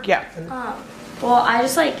rights work? Yeah. Well, I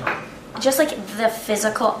just like the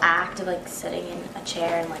physical act of like sitting in a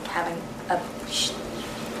chair and like having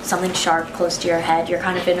something sharp close to your head. You're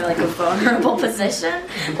kind of in like a vulnerable position.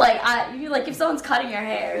 Like if someone's cutting your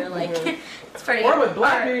hair, like it's pretty. Or with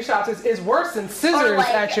black beauty shops, is worse than scissors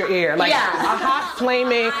at your ear. Like a hot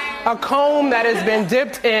flaming, a comb that has been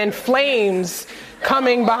dipped in flames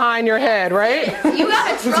coming behind your head, right? You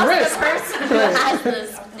gotta trust the person who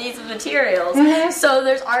has these materials. So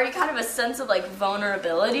there's already kind of a sense of like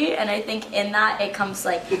vulnerability, and I think in that it comes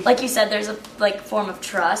like you said, there's a like form of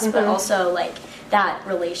trust, but also like that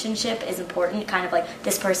relationship is important, kind of like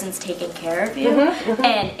this person's taking care of you,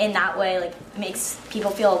 and in that way like makes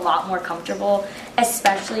people feel a lot more comfortable,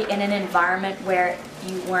 especially in an environment where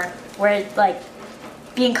like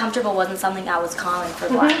being comfortable wasn't something that was common for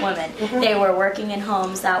black women. They were working in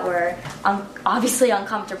homes that were obviously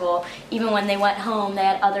uncomfortable. Even when they went home, they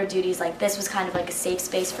had other duties. Like this was kind of like a safe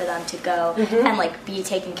space for them to go and like be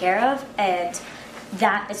taken care of. And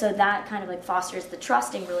that kind of like fosters the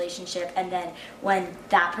trusting relationship. And then when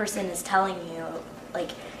that person is telling you like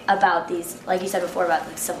about these, like you said before, about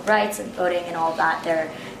like civil rights and voting and all that,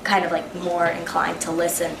 they're kind of like more inclined to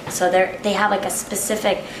listen. So they have like a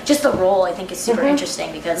specific, just the role I think is super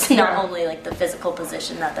interesting, because not only like the physical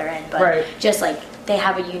position that they're in, but just like they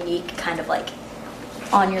have a unique kind of like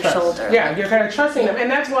on your shoulder. Yeah, you're kind of trusting them.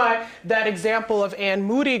 And that's why that example of Anne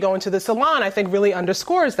Moody going to the salon, I think really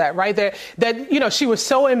underscores that, right? That she was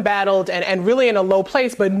so embattled and really in a low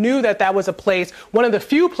place, but knew that was a place, one of the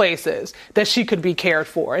few places that she could be cared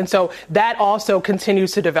for. And so that also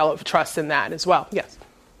continues to develop trust in that as well. Yes.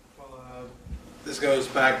 Well, this goes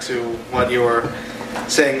back to what you were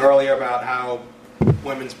saying earlier about how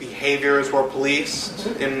women's behaviors were policed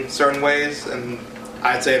in certain ways, and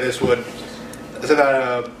I'd say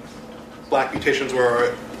that black beauticians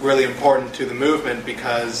were really important to the movement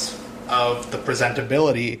because of the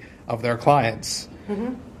presentability of their clients.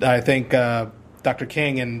 Mm-hmm. I think Dr.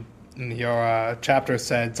 King in your chapter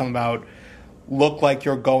said something about look like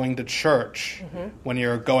you're going to church mm-hmm. when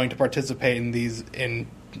you're going to participate in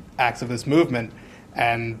acts of this movement,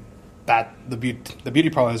 and that the beauty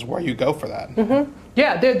parlor is where you go for that. Mm-hmm.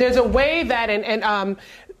 Yeah, there's a way that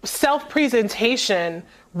self-presentation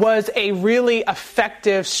was a really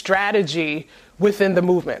effective strategy within the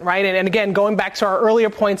movement, right? And again, going back to our earlier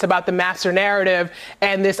points about the master narrative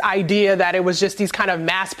and this idea that it was just these kind of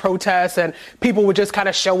mass protests and people would just kind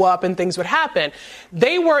of show up and things would happen.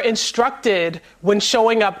 They were instructed when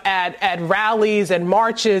showing up at rallies and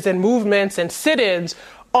marches and movements and sit-ins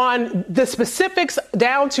on the specifics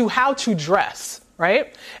down to how to dress.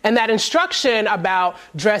 Right? And that instruction about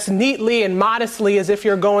dress neatly and modestly as if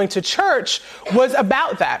you're going to church was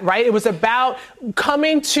about that, right? It was about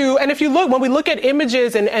coming to, and if you look, when we look at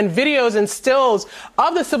images and videos and stills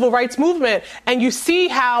of the civil rights movement, and you see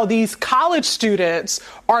how these college students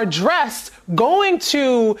are dressed going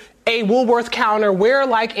to a Woolworth counter where,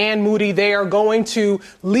 like Anne Moody, they are going to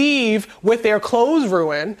leave with their clothes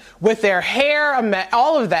ruined, with their hair,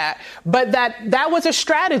 all of that. But that was a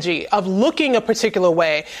strategy of looking a particular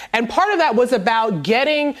way. And part of that was about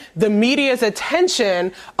getting the media's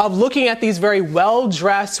attention of looking at these very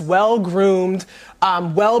well-dressed, well-groomed,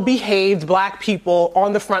 well-behaved black people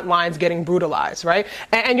on the front lines getting brutalized, right?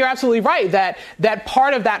 And you're absolutely right that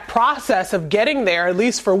part of that process of getting there, at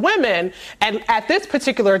least for women, and at this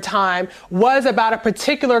particular time, was about a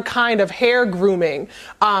particular kind of hair grooming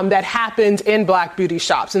that happened in black beauty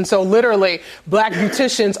shops. And so literally, black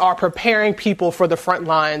beauticians are preparing people for the front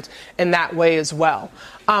lines in that way as well.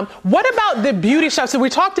 What about the beauty shop? So we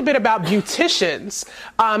talked a bit about beauticians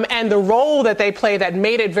and the role that they play that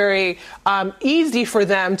made it very easy for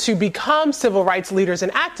them to become civil rights leaders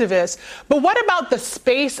and activists. But what about the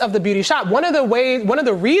space of the beauty shop? One of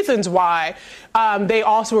the reasons why they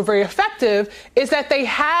also were very effective is that they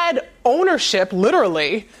had ownership,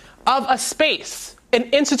 literally, of a space, an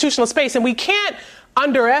institutional space. And we can't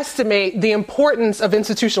underestimate the importance of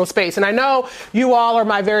institutional space. And I know you all are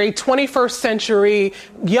my very 21st century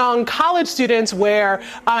young college students where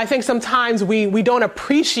I think sometimes we don't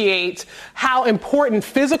appreciate how important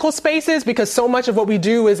physical space is because so much of what we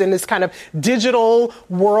do is in this kind of digital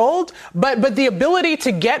world. But the ability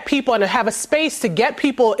to get people and to have a space to get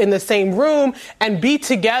people in the same room and be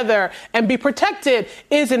together and be protected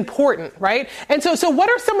is important, right? And so what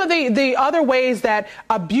are some of the other ways that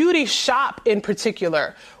a beauty shop in particular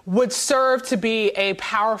would serve to be a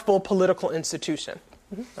powerful political institution?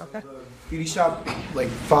 Mm-hmm. Okay. The beauty shop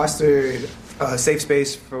fostered a safe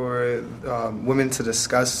space for women to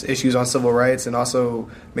discuss issues on civil rights and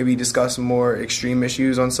also maybe discuss more extreme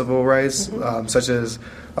issues on civil rights, mm-hmm. Such as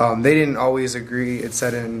they didn't always agree. It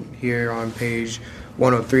said in here on page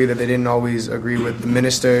 103 that they didn't always agree with the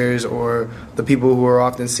ministers or the people who were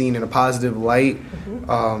often seen in a positive light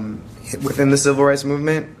mm-hmm. Within the civil rights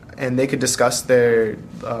movement. And they could discuss their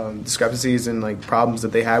discrepancies and problems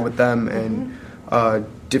that they had with them mm-hmm.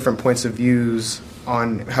 and different points of views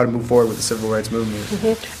on how to move forward with the civil rights movement.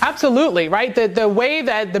 Mm-hmm. Absolutely, right? The way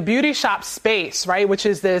that the beauty shop space, right, which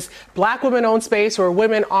is this black women-owned space where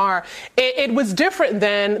women are, it was different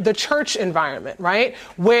than the church environment, right,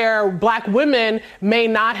 where black women may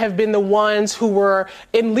not have been the ones who were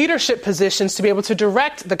in leadership positions to be able to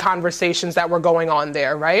direct the conversations that were going on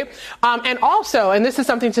there, right? And also, and this is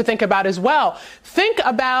something to think about as well, think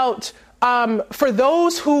about for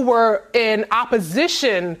those who were in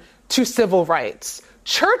opposition to civil rights.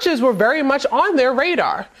 Churches were very much on their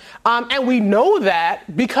radar. And we know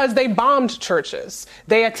that because they bombed churches.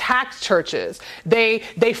 They attacked churches. They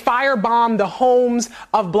firebombed the homes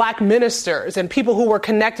of black ministers and people who were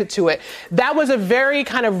connected to it. That was a very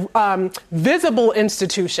kind of visible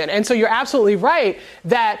institution. And so you're absolutely right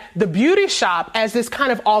that the beauty shop as this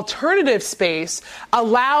kind of alternative space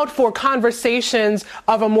allowed for conversations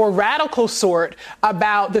of a more radical sort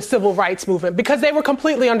about the civil rights movement because they were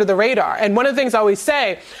completely under the radar. And one of the things I always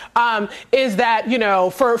say is that,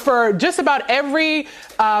 for just about every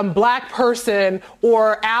black person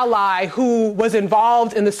or ally who was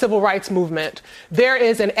involved in the civil rights movement, there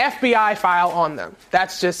is an FBI file on them.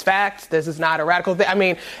 That's just fact. This is not a radical thing. I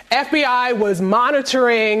mean, FBI was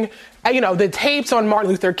monitoring the tapes on Martin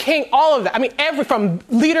Luther King, all of that. I mean, from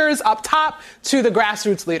leaders up top to the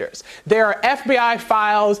grassroots leaders. There are FBI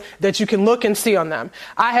files that you can look and see on them.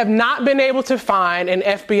 I have not been able to find an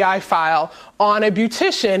FBI file on a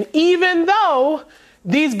beautician, even though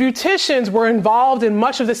these beauticians were involved in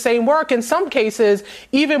much of the same work, in some cases,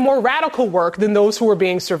 even more radical work than those who were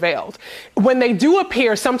being surveilled. When they do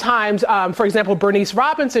appear, sometimes, for example, Bernice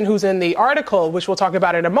Robinson, who's in the article, which we'll talk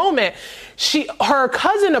about in a moment, her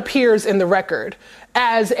cousin appears in the record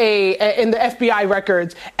in the FBI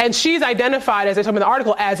records, and she's identified, as I told in the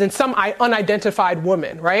article, as in some unidentified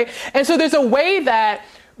woman, right? And so there's a way that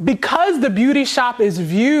because the beauty shop is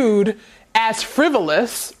viewed as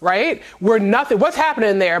frivolous, right? What's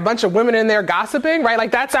happening there? A bunch of women in there gossiping, right? Like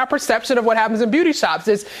that's our perception of what happens in beauty shops.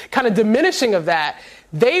 It's kind of diminishing of that.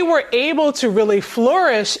 They were able to really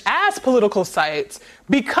flourish as political sites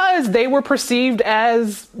because they were perceived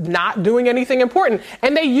as not doing anything important.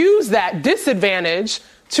 And they use that disadvantage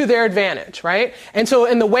to their advantage, right? And so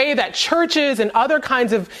in the way that churches and other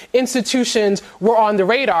kinds of institutions were on the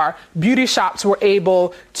radar, beauty shops were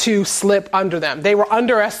able to slip under them. They were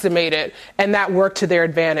underestimated, and that worked to their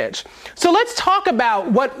advantage. So let's talk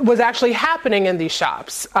about what was actually happening in these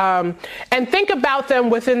shops, and think about them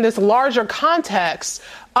within this larger context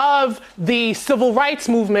of the civil rights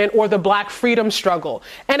movement or the Black freedom struggle.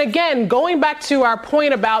 And again, going back to our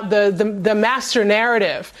point about the master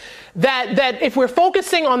narrative, that if we're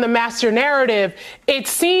focusing on the master narrative, it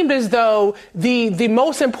seemed as though the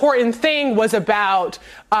most important thing was about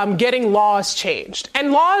getting laws changed.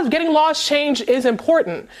 And getting laws changed is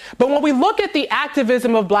important. But when we look at the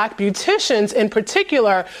activism of Black beauticians in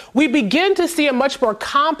particular, we begin to see a much more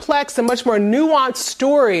complex and much more nuanced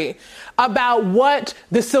story about what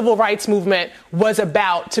the civil rights movement was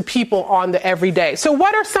about to people on the everyday. So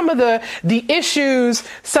what are some of the issues,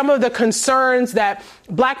 some of the concerns that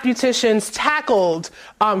Black beauticians tackled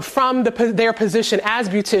from their position as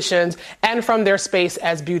beauticians and from their space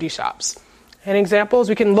as beauty shops? And examples,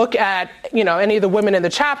 we can look at, any of the women in the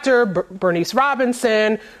chapter, Bernice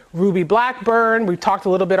Robinson, Ruby Blackburn. We've talked a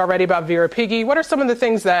little bit already about Vera Piggy. What are some of the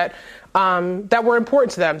things that were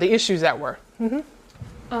important to them, the issues that were? Mm-hmm.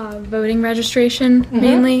 Voting registration,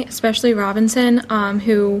 mainly, especially Robinson,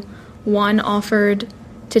 who offered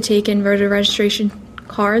to take in voter registration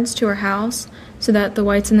cards to her house so that the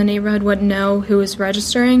whites in the neighborhood wouldn't know who was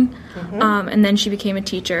registering. And then she became a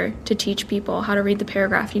teacher to teach people how to read the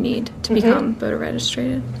paragraph you need to become voter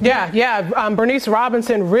registered. Yeah. Bernice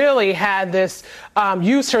Robinson really had this,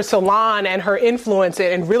 used her salon and her influence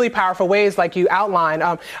in really powerful ways, like you outlined.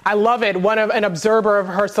 I love it. An observer of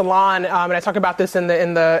her salon, and I talk about this in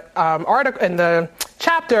the article, in the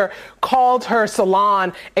chapter, called her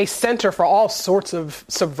salon a center for all sorts of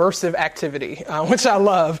subversive activity, which I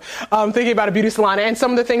love. Thinking about a beauty salon and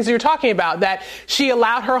some of the things you're talking about, that she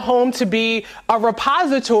allowed her home to be a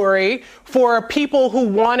repository for people who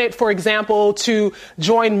wanted, for example, to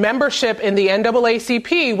join membership in the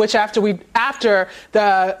NAACP, which after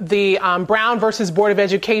the Brown versus Board of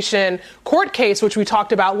Education court case, which we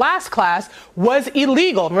talked about last class, was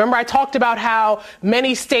illegal. Remember, I talked about how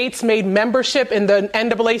many states made membership in the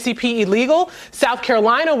NAACP illegal. South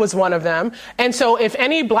Carolina was one of them. And so if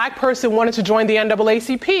any Black person wanted to join the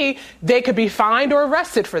NAACP, they could be fined or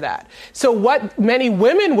arrested for that. So what many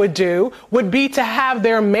women would do would be to have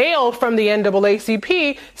their mail from the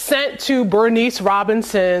NAACP sent to Bernice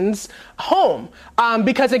Robinson's home.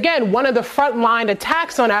 Because again, one of the frontline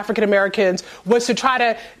attacks on African Americans was to try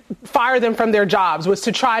to fire them from their jobs, was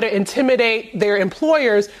to try to intimidate their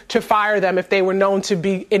employers to fire them if they were known to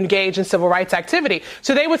be engaged in civil rights activity.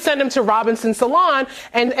 So they would send them to Robinson's salon.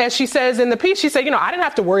 And as she says in the piece, she said, I didn't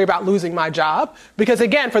have to worry about losing my job because,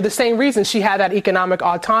 again, for the same reason, she had that economic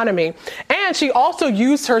autonomy. And she also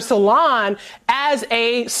used her salon as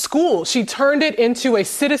a school. She turned it into a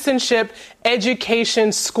citizenship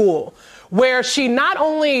education school, where she not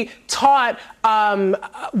only taught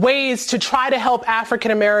ways to try to help African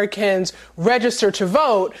Americans register to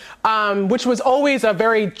vote, which was always a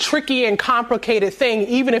very tricky and complicated thing.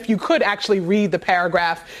 Even if you could actually read the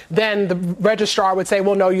paragraph, then the registrar would say,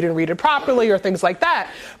 well, no, you didn't read it properly, or things like that.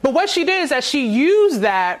 But what she did is that she used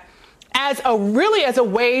that as a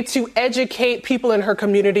way to educate people in her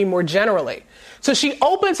community more generally. So she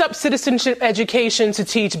opens up citizenship education to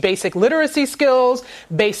teach basic literacy skills,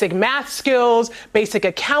 basic math skills, basic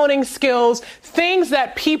accounting skills, things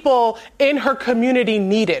that people in her community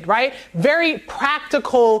needed, right? Very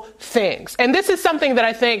practical things. And this is something that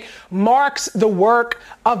I think marks the work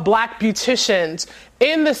of Black beauticians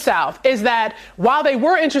in the South is that while they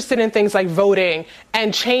were interested in things like voting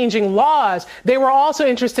and changing laws, they were also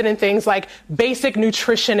interested in things like basic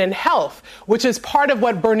nutrition and health, which is part of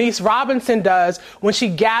what Bernice Robinson does when she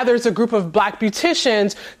gathers a group of Black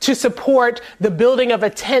beauticians to support the building of a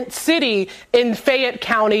tent city in Fayette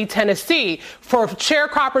County, Tennessee, for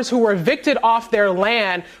sharecroppers who were evicted off their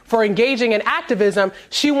land for engaging in activism.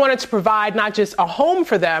 She wanted to provide not just a home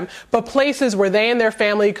for them, but places where they and their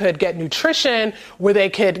family could get nutrition, where they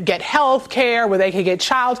could get health care, where they could get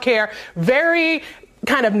child care, very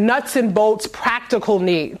kind of nuts and bolts practical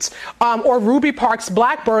needs. Or Ruby Parks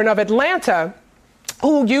Blackburn of Atlanta,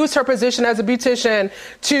 who used her position as a beautician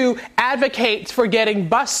to advocate for getting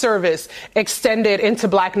bus service extended into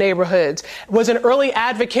Black neighborhoods, was an early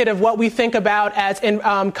advocate of what we think about as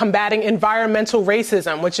combating environmental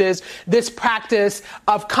racism, which is this practice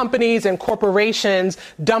of companies and corporations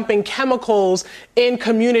dumping chemicals in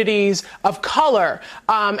communities of color.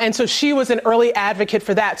 And so she was an early advocate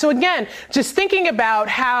for that. So again, just thinking about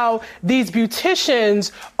how these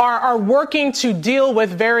beauticians are working to deal with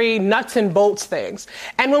very nuts and bolts things.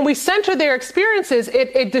 And when we center their experiences,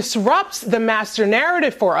 it disrupts the master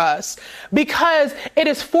narrative for us, because it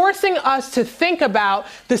is forcing us to think about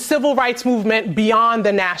the civil rights movement beyond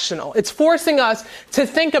the national. It's forcing us to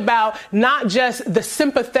think about not just the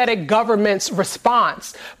sympathetic government's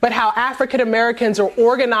response, but how African Americans are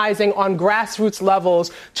organizing on grassroots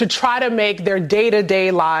levels to try to make their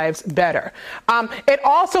day-to-day lives better. It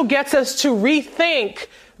also gets us to rethink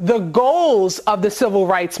the goals of the civil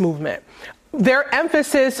rights movement. Their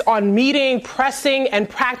emphasis on meeting pressing and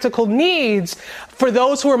practical needs for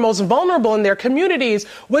those who are most vulnerable in their communities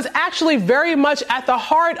was actually very much at the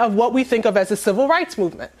heart of what we think of as the civil rights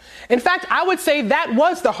movement. In fact, I would say that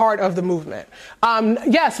was the heart of the movement.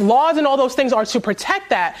 Yes, laws and all those things are to protect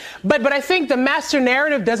that, but I think the master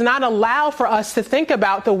narrative does not allow for us to think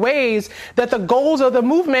about the ways that the goals of the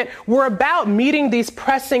movement were about meeting these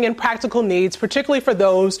pressing and practical needs, particularly for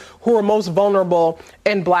those who are most vulnerable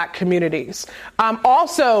in Black communities.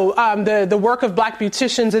 Also, the work of Black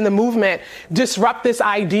beauticians in the movement disrupt this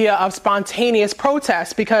idea of spontaneous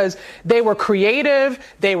protest, because they were creative,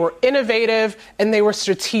 they were innovative, and they were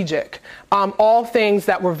strategic. All things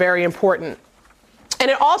that were very important. And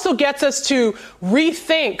it also gets us to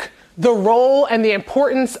rethink the role and the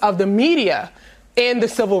importance of the media in the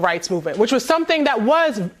civil rights movement, which was something that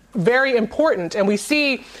was very important. And we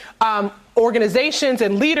see organizations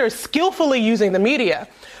and leaders skillfully using the media.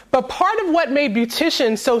 But part of what made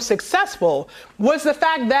beauticians so successful was the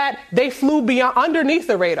fact that they flew beyond underneath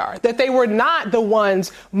the radar, that they were not the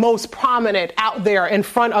ones most prominent out there in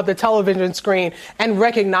front of the television screen and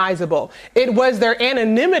recognizable. It was their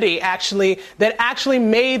anonymity, actually, that actually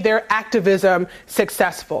made their activism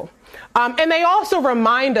successful. And they also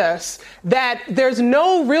remind us that there's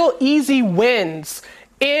no real easy wins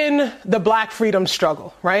in the Black freedom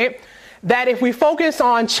struggle, right? That if we focus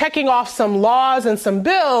on checking off some laws and some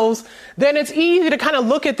bills, then it's easy to kind of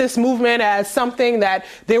look at this movement as something that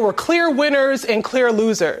there were clear winners and clear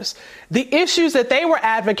losers. The issues that they were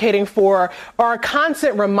advocating for are a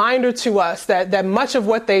constant reminder to us that much of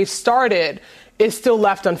what they started is still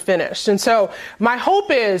left unfinished. And so my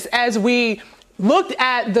hope is, as we looked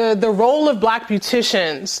at the role of Black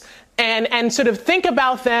beauticians and sort of think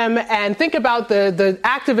about them and think about the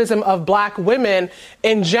activism of Black women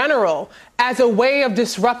in general as a way of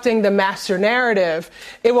disrupting the master narrative,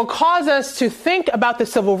 it will cause us to think about the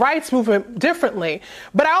civil rights movement differently.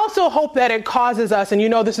 But I also hope that it causes us, and you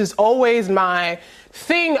know this is always my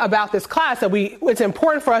thing about this class, that it's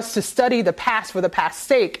important for us to study the past for the past's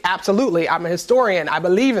sake. Absolutely. I'm a historian. I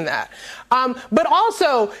believe in that. But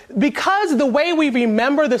also because the way we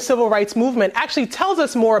remember the civil rights movement actually tells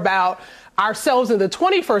us more about ourselves in the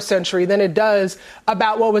 21st century than it does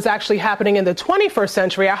about what was actually happening in the 21st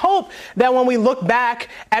century. I hope that when we look back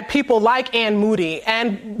at people like Anne Moody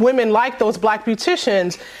and women like those Black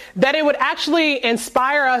beauticians, that it would actually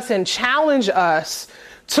inspire us and challenge us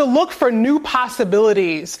to look for new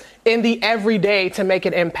possibilities in the everyday to make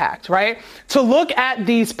an impact, right? To look at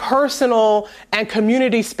these personal and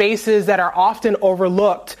community spaces that are often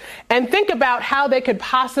overlooked and think about how they could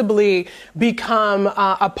possibly become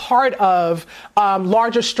a part of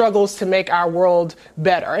larger struggles to make our world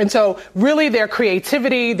better. And so really their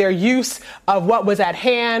creativity, their use of what was at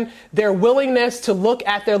hand, their willingness to look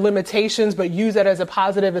at their limitations but use it as a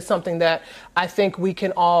positive is something that I think we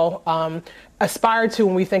can all aspire to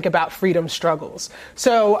when we think about freedom struggles.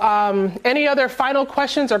 So Any other final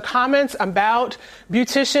questions or comments about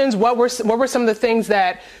beauticians? What were some of the things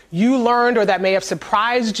that you learned or that may have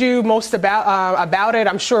surprised you most about it?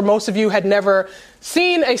 I'm sure most of you had never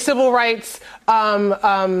seen a civil rights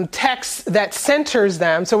text that centers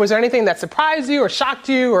them. So was there anything that surprised you or shocked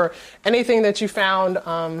you or anything that you found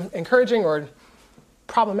encouraging or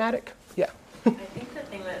problematic? Yeah. I think the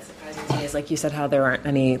thing that surprises me is, like you said, how there aren't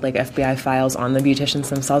any like FBI files on the beauticians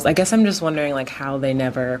themselves. I guess I'm just wondering like how they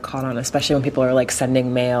never caught on, especially when people are like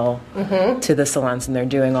sending mail to the salons and they're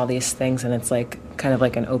doing all these things, and it's like kind of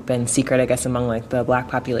like an open secret, I guess, among like the black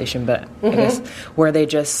population. But I guess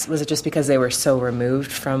was it just because they were so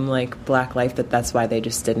removed from like black life that's why they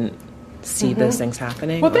just didn't see those things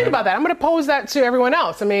happening? Well, think about that. I'm going to pose that to everyone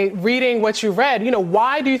else. I mean, reading what you read,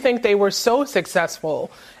 why do you think they were so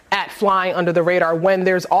successful at flying under the radar when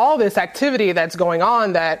there's all this activity that's going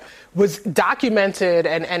on that was documented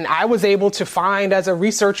and I was able to find as a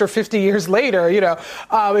researcher 50 years later?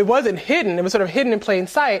 It wasn't hidden. It was sort of hidden in plain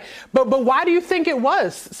sight. But why do you think it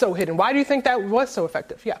was so hidden? Why do you think that was so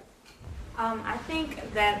effective? Yeah. I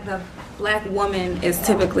think that the black woman is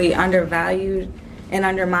typically undervalued and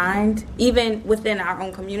undermined, even within our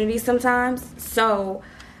own community sometimes. So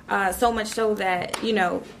much so that,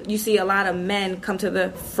 you see a lot of men come to the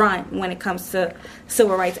front when it comes to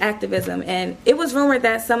civil rights activism. And it was rumored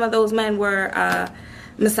that some of those men were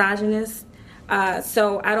misogynist.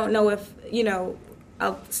 So I don't know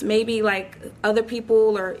if, maybe like other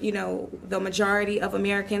people or, the majority of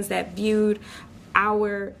Americans that viewed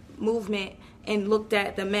our movement and looked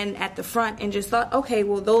at the men at the front and just thought, okay,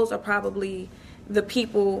 well, those are probably the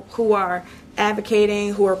people who are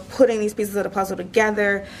advocating, who are putting these pieces of the puzzle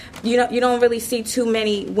together. You don't really see too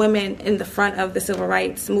many women in the front of the civil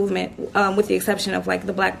rights movement, with the exception of like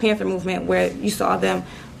the Black Panther movement, where you saw them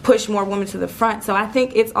push more women to the front. So I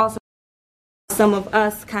think it's also some of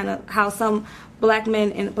us kind of how some black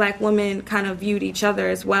men and black women kind of viewed each other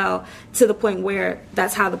as well, to the point where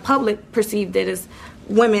that's how the public perceived it, as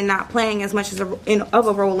women not playing as much of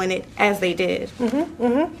a role in it as they did.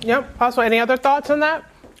 Yep. Also, any other thoughts on that?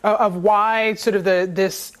 Of why sort of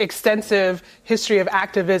this extensive history of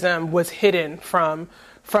activism was hidden from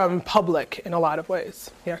public in a lot of ways?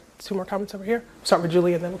 Yeah, 2 more comments over here. Start with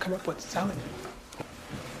Julie and then we'll come up with Sally.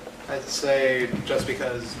 I'd say just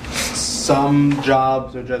because some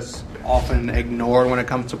jobs are just often ignored when it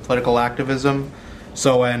comes to political activism.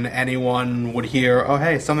 So when anyone would hear, oh,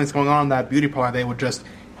 hey, something's going on in that beauty parlor, they would just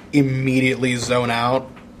immediately zone out.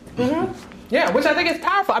 Yeah, which I think is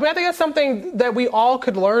powerful. I mean, I think that's something that we all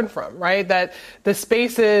could learn from, right? That the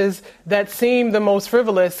spaces that seem the most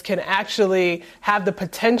frivolous can actually have the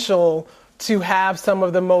potential to have some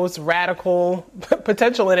of the most radical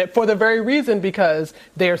potential in it, for the very reason because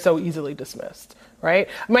they are so easily dismissed. Right?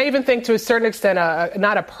 I might even think to a certain extent,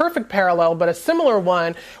 not a perfect parallel, but a similar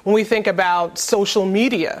one when we think about social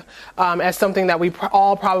media as something that we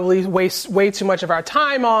all probably waste way too much of our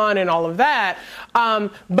time on and all of that,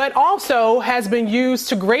 but also has been used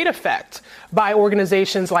to great effect by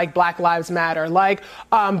organizations like Black Lives Matter, like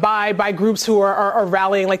by groups who are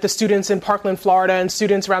rallying, like the students in Parkland, Florida, and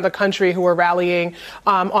students around the country who are rallying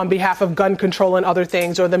on behalf of gun control and other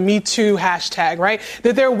things, or the Me Too hashtag, right?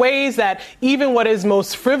 That there are ways that even what is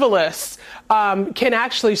most frivolous can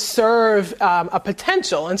actually serve a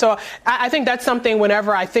potential. And so I think that's something,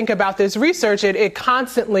 whenever I think about this research, it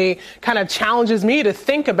constantly kind of challenges me to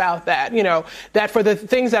think about that, that for the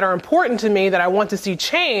things that are important to me that I want to see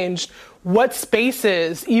changed, what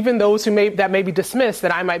spaces, even those who may be dismissed,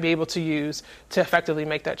 that I might be able to use to effectively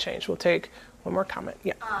make that change. We'll take one more comment.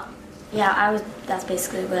 Yeah. That's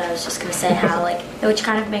basically what I was just going to say, how which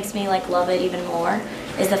kind of makes me love it even more,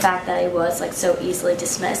 is the fact that it was so easily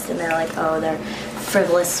dismissed, and they're they're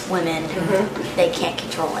frivolous women who they can't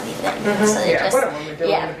control anything. So they what a woman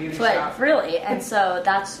doing in a beauty shop. Really, and so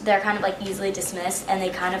they're kind of easily dismissed, and they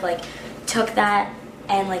kind of took that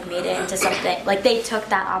and made it into something, they took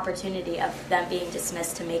that opportunity of them being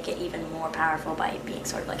dismissed to make it even more powerful by being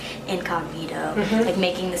sort of incognito,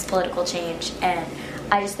 making this political change. And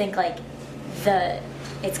I just think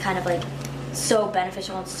it's kind of so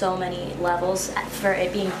beneficial on so many levels, for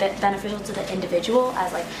it being beneficial to the individual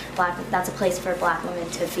as that's a place for Black women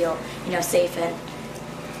to feel safe and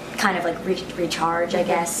kind of recharge, I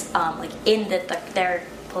guess, in their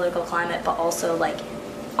political climate, but also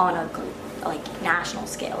on a national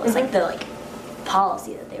scale. It's the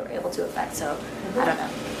policy that they were able to affect. So I don't know.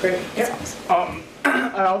 Great. Yeah.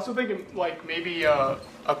 I also think maybe a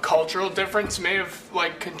cultural difference may have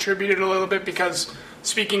contributed a little bit, because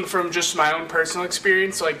speaking from just my own personal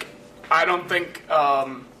experience, I don't think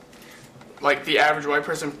like the average white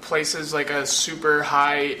person places like a super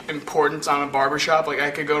high importance on a barbershop. Like I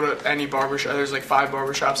could go to any barbershop. There's like 5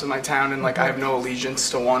 barbershops in my town, and like I have no allegiance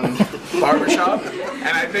to one barbershop.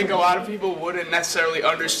 And I think a lot of people wouldn't necessarily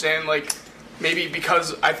understand, like maybe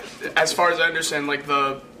because as far as I understand, like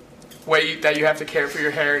the way that you have to care for your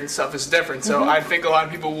hair and stuff is different. So I think a lot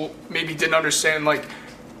of people maybe didn't understand like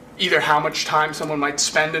either how much time someone might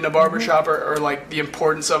spend in a barbershop or like the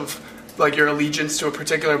importance of like your allegiance to a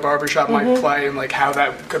particular barbershop might play, and like how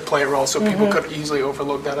that could play a role, so people could easily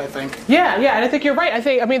overlook that, I think. Yeah, and I think you're right.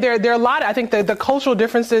 I mean, there are a lot. I think the cultural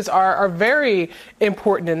differences are very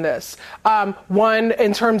important in this. One,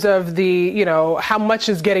 in terms of the, how much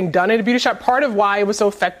is getting done in a beauty shop. Part of why it was so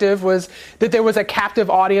effective was that there was a captive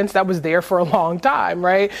audience that was there for a long time,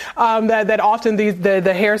 right? That often the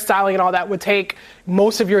hairstyling and all that would take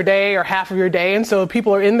most of your day or half of your day, and so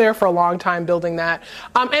people are in there for a long time building that.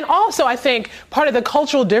 And also, I think part of the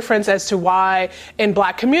cultural difference as to why in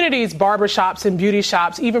Black communities, barbershops and beauty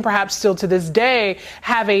shops, even perhaps still to this day,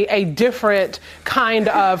 have a different kind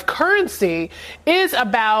of currency is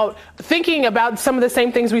about thinking about some of the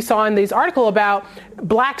same things we saw in these articles about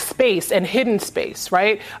Black space and hidden space,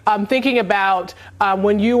 right? Thinking about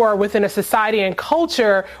when you are within a society and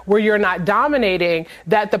culture where you're not dominating,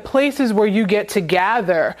 that the places where you get to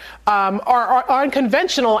gather are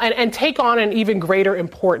unconventional and take on an even greater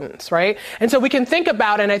importance, right? And so we can think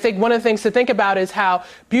about, and I think one of the things to think about is how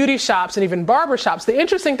beauty shops and even barbershops, the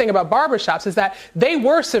interesting thing about barbershops is that they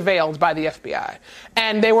were surveilled by the FBI.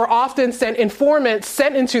 And they were often informants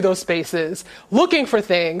sent into those spaces looking for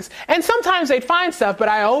things. And sometimes they'd find stuff, but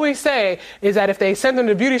I always say is that if they sent them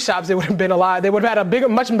to beauty shops, they would have been they would have had a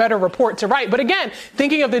much better report to write. But again,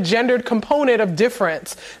 thinking of the gendered component of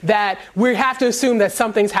difference, that we have to assume that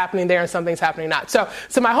something's happening there and something's happening not. So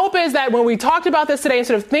my hope is that when we talked about this today,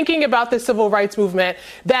 instead of thinking about the civil rights movement,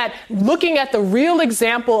 that looking at the real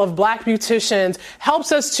example of Black beauticians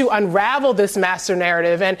helps us to unravel this master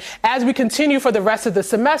narrative. And as we continue for the rest of the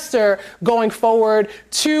semester going forward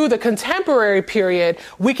to the contemporary period,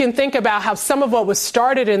 we can think about how some of what was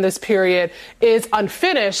started in this period is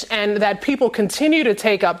unfinished and that people continue to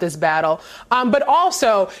take up this battle, but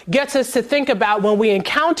also gets us to think about when we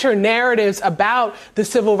encounter narratives about the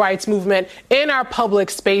civil rights movement in our public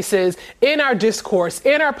spaces, in our discourse,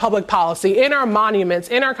 in our public policy, in our monuments,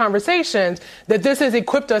 in our conversations, that this has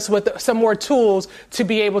equipped us with some more tools to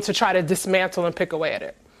be able to try to dismantle and pick away at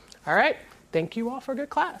it. All right. Thank you all for a good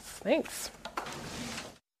class. Thanks.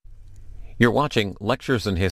 You're watching Lectures in History.